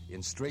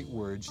 In straight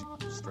words,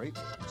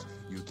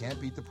 you can't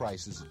beat the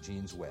prices of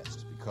Jeans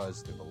West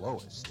because they're the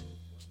lowest.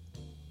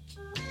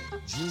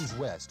 Jeans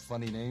West,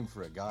 funny name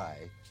for a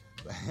guy,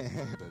 but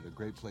a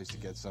great place to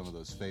get some of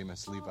those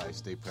famous Levi's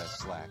stay-press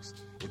slacks.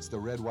 It's the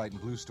red, white,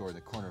 and blue store at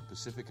the corner of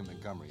Pacific and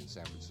Montgomery in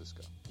San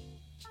Francisco.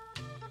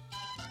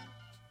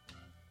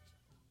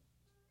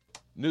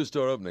 New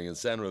store opening in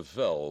San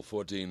Rafael,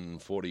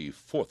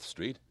 1444th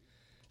Street,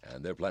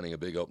 and they're planning a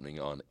big opening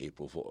on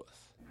April 4th.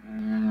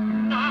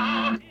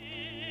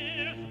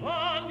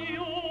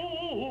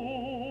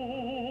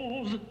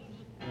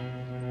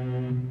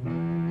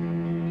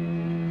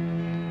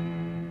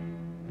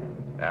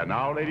 And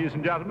now, ladies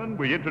and gentlemen,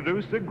 we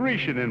introduce a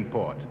Grecian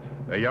import.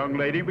 A young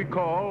lady we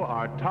call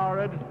our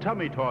torrid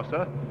tummy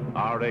tosser,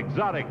 our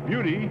exotic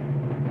beauty,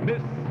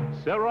 Miss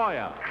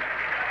Saroya.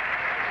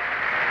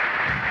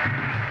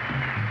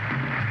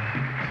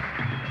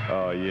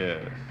 Oh,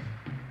 yes.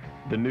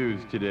 The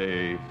news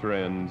today,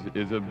 friends,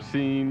 is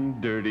obscene,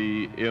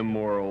 dirty,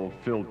 immoral,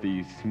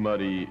 filthy,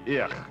 smutty,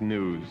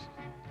 news.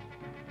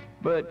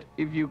 But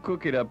if you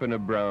cook it up in a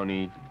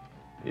brownie,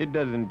 it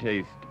doesn't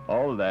taste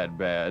all that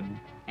bad.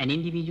 An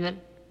individual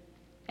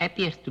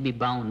appears to be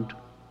bound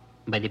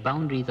by the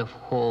boundaries of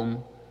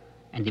home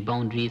and the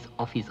boundaries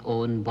of his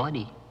own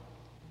body.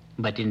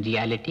 But in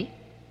reality,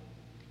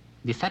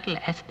 the subtle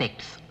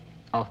aspects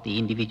of the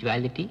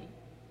individuality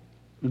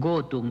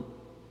go to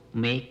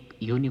make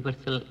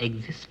universal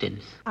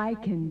existence. I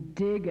can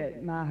dig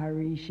it,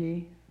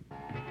 Maharishi.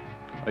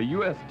 A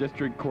U.S.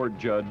 District Court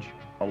judge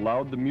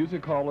allowed the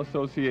Music Hall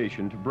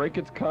Association to break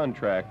its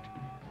contract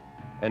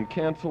and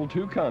cancel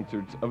 2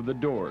 concerts of The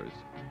Doors.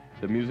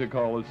 The Music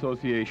Hall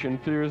Association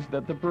fears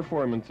that the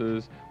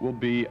performances will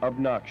be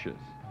obnoxious.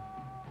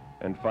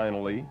 And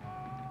finally,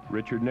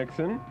 Richard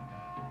Nixon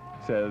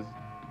says,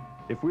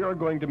 if we are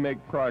going to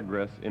make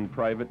progress in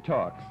private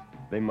talks,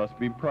 they must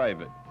be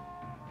private.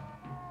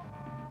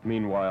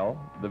 Meanwhile,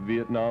 the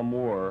Vietnam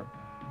War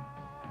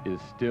is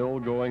still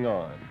going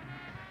on.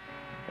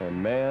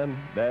 And man,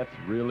 that's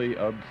really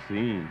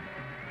obscene.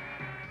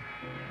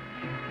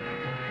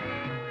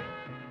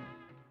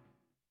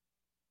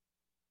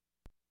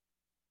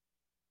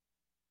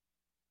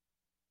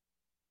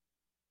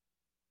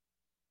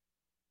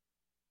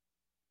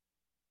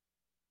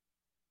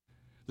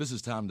 This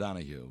is Tom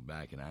Donahue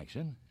back in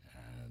action.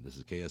 This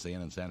is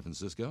KSAN in San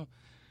Francisco.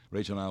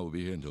 Rachel and I will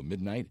be here until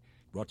midnight,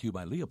 brought to you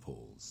by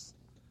Leopold's.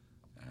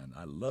 And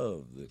I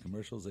love the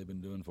commercials they've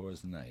been doing for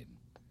us tonight.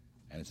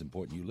 And it's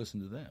important you listen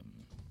to them.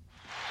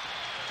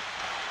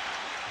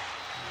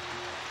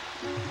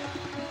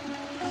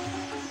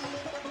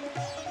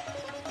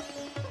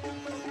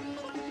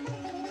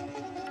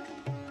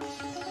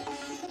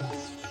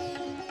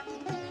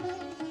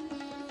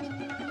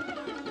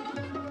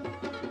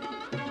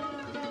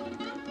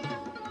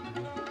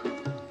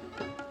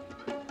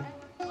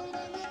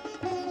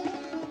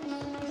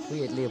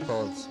 We at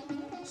Leopold's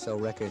sell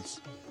records,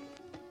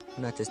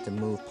 not just to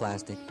move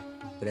plastic,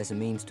 but as a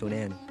means to an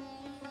end,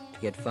 to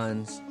get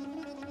funds,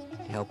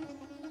 to help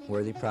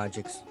worthy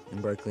projects in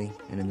Berkeley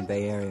and in the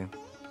Bay Area.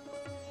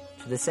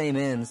 To the same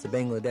ends, the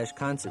Bangladesh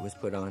concert was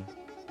put on.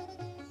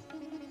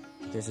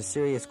 There's a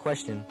serious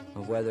question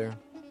of whether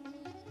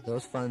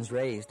those funds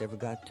raised ever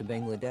got to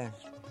Bangladesh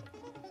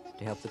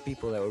to help the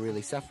people that were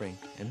really suffering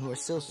and who are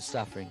still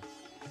suffering.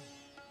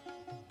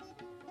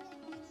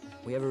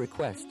 We have a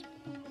request.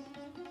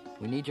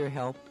 We need your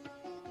help,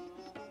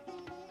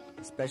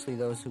 especially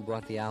those who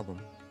bought the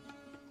album,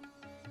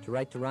 to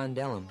write to Ron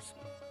Dellums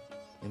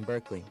in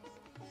Berkeley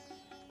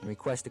and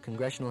request a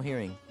congressional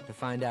hearing to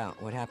find out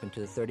what happened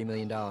to the $30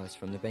 million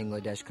from the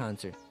Bangladesh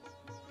concert.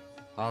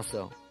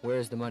 Also, where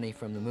is the money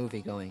from the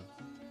movie going?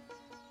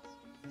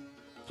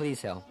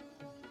 Please help.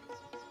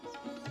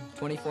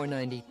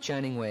 2490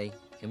 Channing Way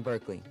in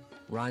Berkeley.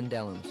 Ron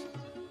Dellums.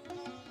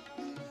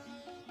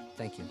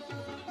 Thank you.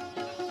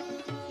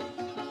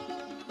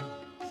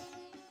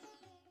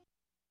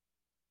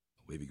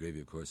 Wavy Gravy,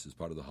 of course, is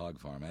part of the Hog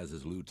Farm, as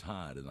is Lou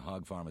Todd, and the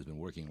Hog Farm has been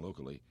working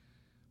locally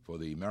for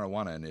the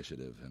Marijuana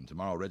Initiative. And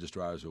tomorrow,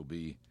 registrars will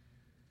be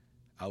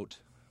out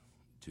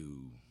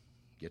to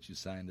get you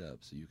signed up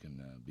so you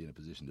can be in a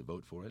position to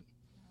vote for it.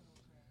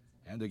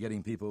 And they're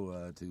getting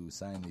people to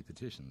sign the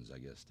petitions, I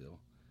guess, still.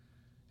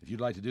 If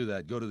you'd like to do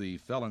that, go to the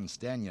Felon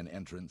Stanyan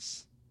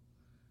entrance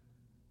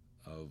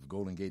of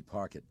Golden Gate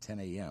Park at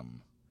 10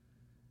 a.m.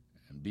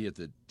 and be at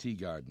the Tea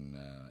Garden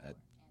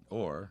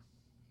or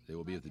they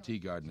will be at the Tea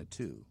Garden at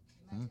 2.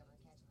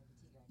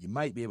 You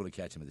might be able to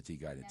catch them at the Tea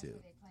Garden at 2.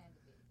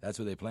 That's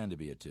where they plan to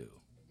be at 2.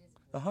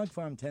 The Hog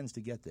Farm tends to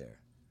get there.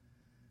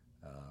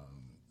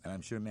 And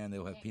I'm sure, man,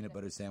 they'll have peanut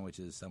butter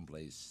sandwiches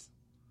someplace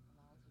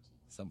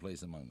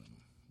among them.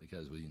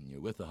 Because when you're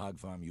with the Hog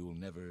Farm, you will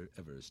never,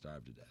 ever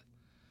starve to death.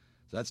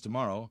 So that's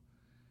tomorrow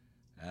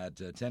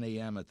at 10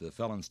 a.m. at the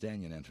Felon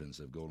Stanyan entrance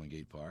of Golden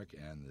Gate Park,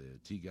 and the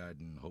Tea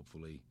Garden,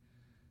 hopefully,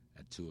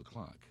 at 2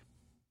 o'clock.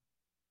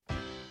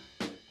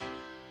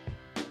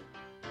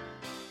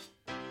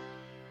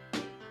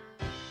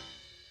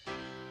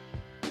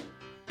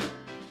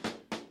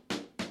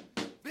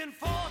 Been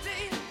 40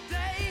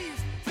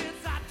 days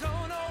since I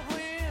don't know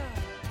when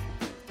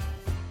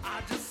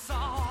I just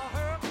saw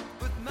her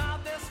with my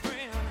best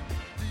friend.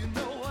 Do you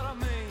know what I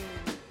mean?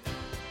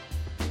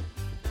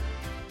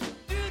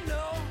 Do you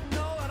know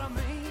what I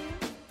mean?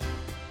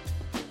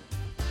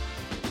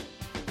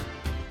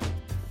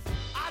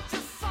 I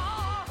just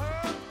saw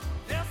her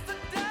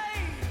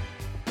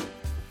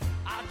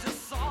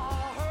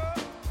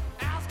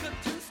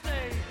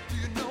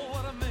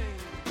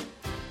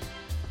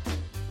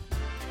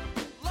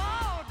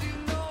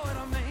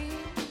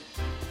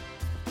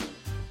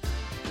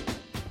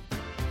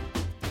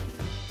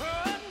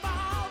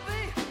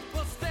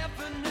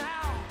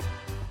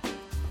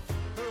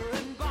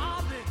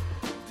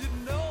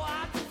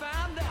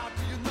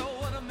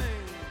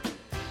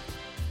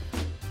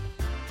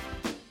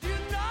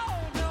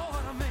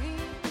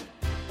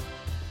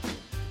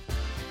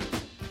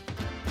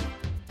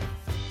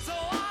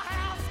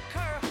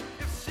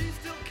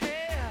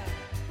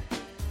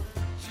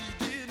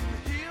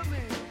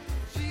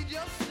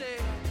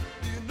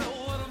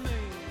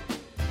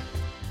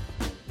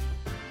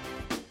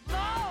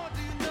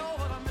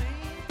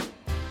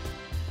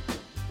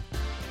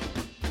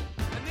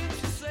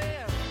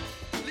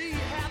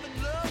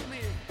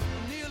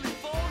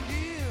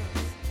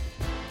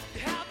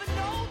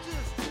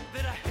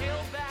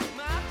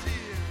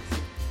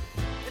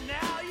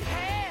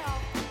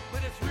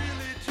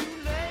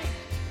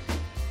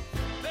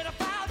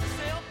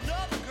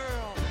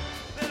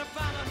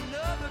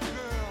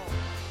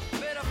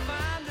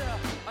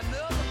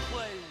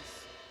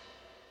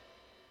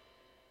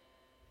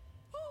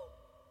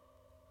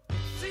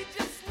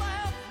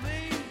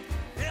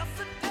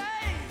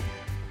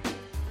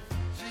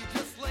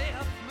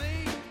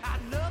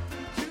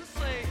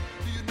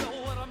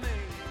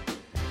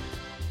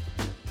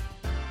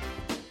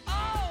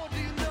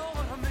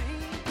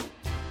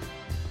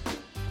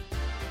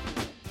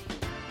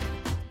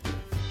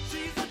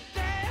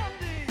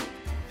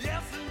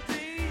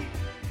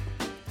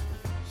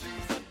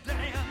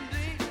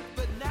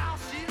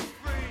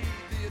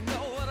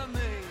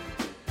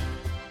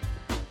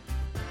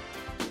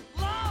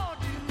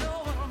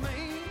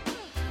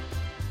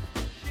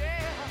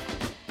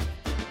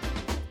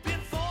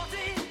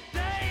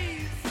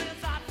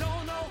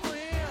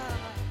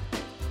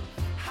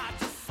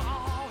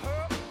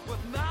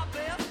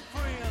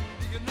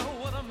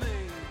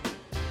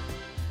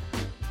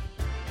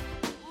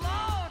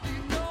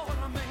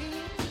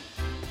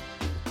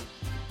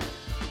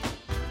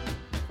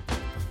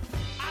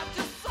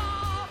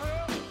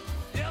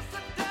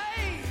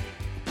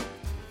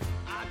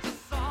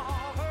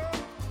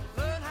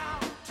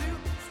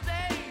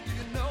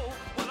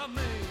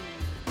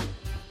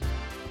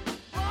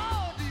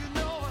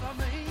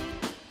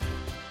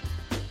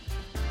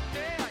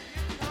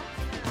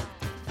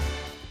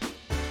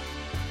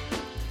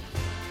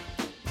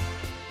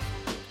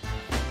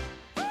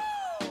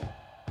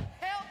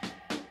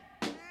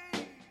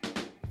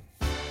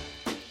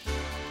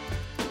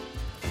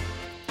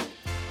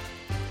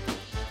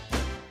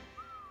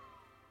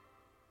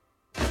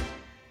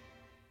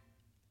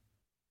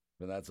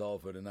And that's all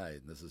for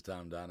tonight. This is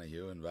Tom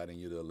Donahue inviting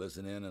you to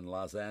listen in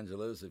Los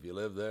Angeles, if you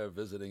live there,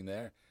 visiting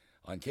there,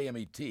 on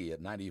KMET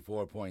at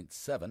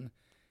 94.7.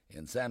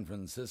 In San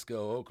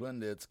Francisco,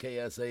 Oakland, it's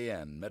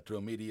KSAN,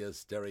 Metro Media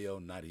Stereo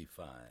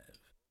 95.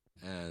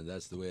 And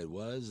that's the way it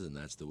was, and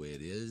that's the way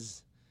it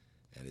is.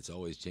 And it's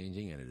always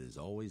changing, and it is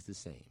always the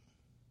same.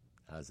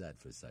 How's that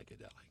for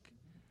psychedelic?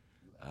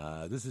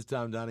 This is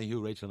Tom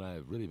Donahue. Rachel and I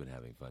have really been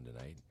having fun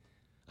tonight.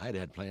 I'd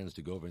had plans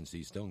to go over and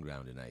see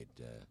Stoneground tonight,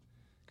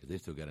 because they've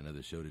still got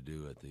another show to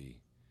do at the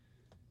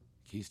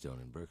Keystone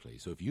in Berkeley.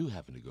 So if you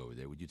happen to go over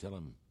there, would you tell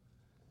them,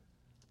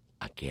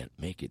 I can't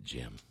make it,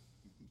 Jim.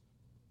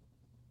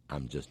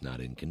 I'm just not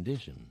in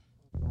condition.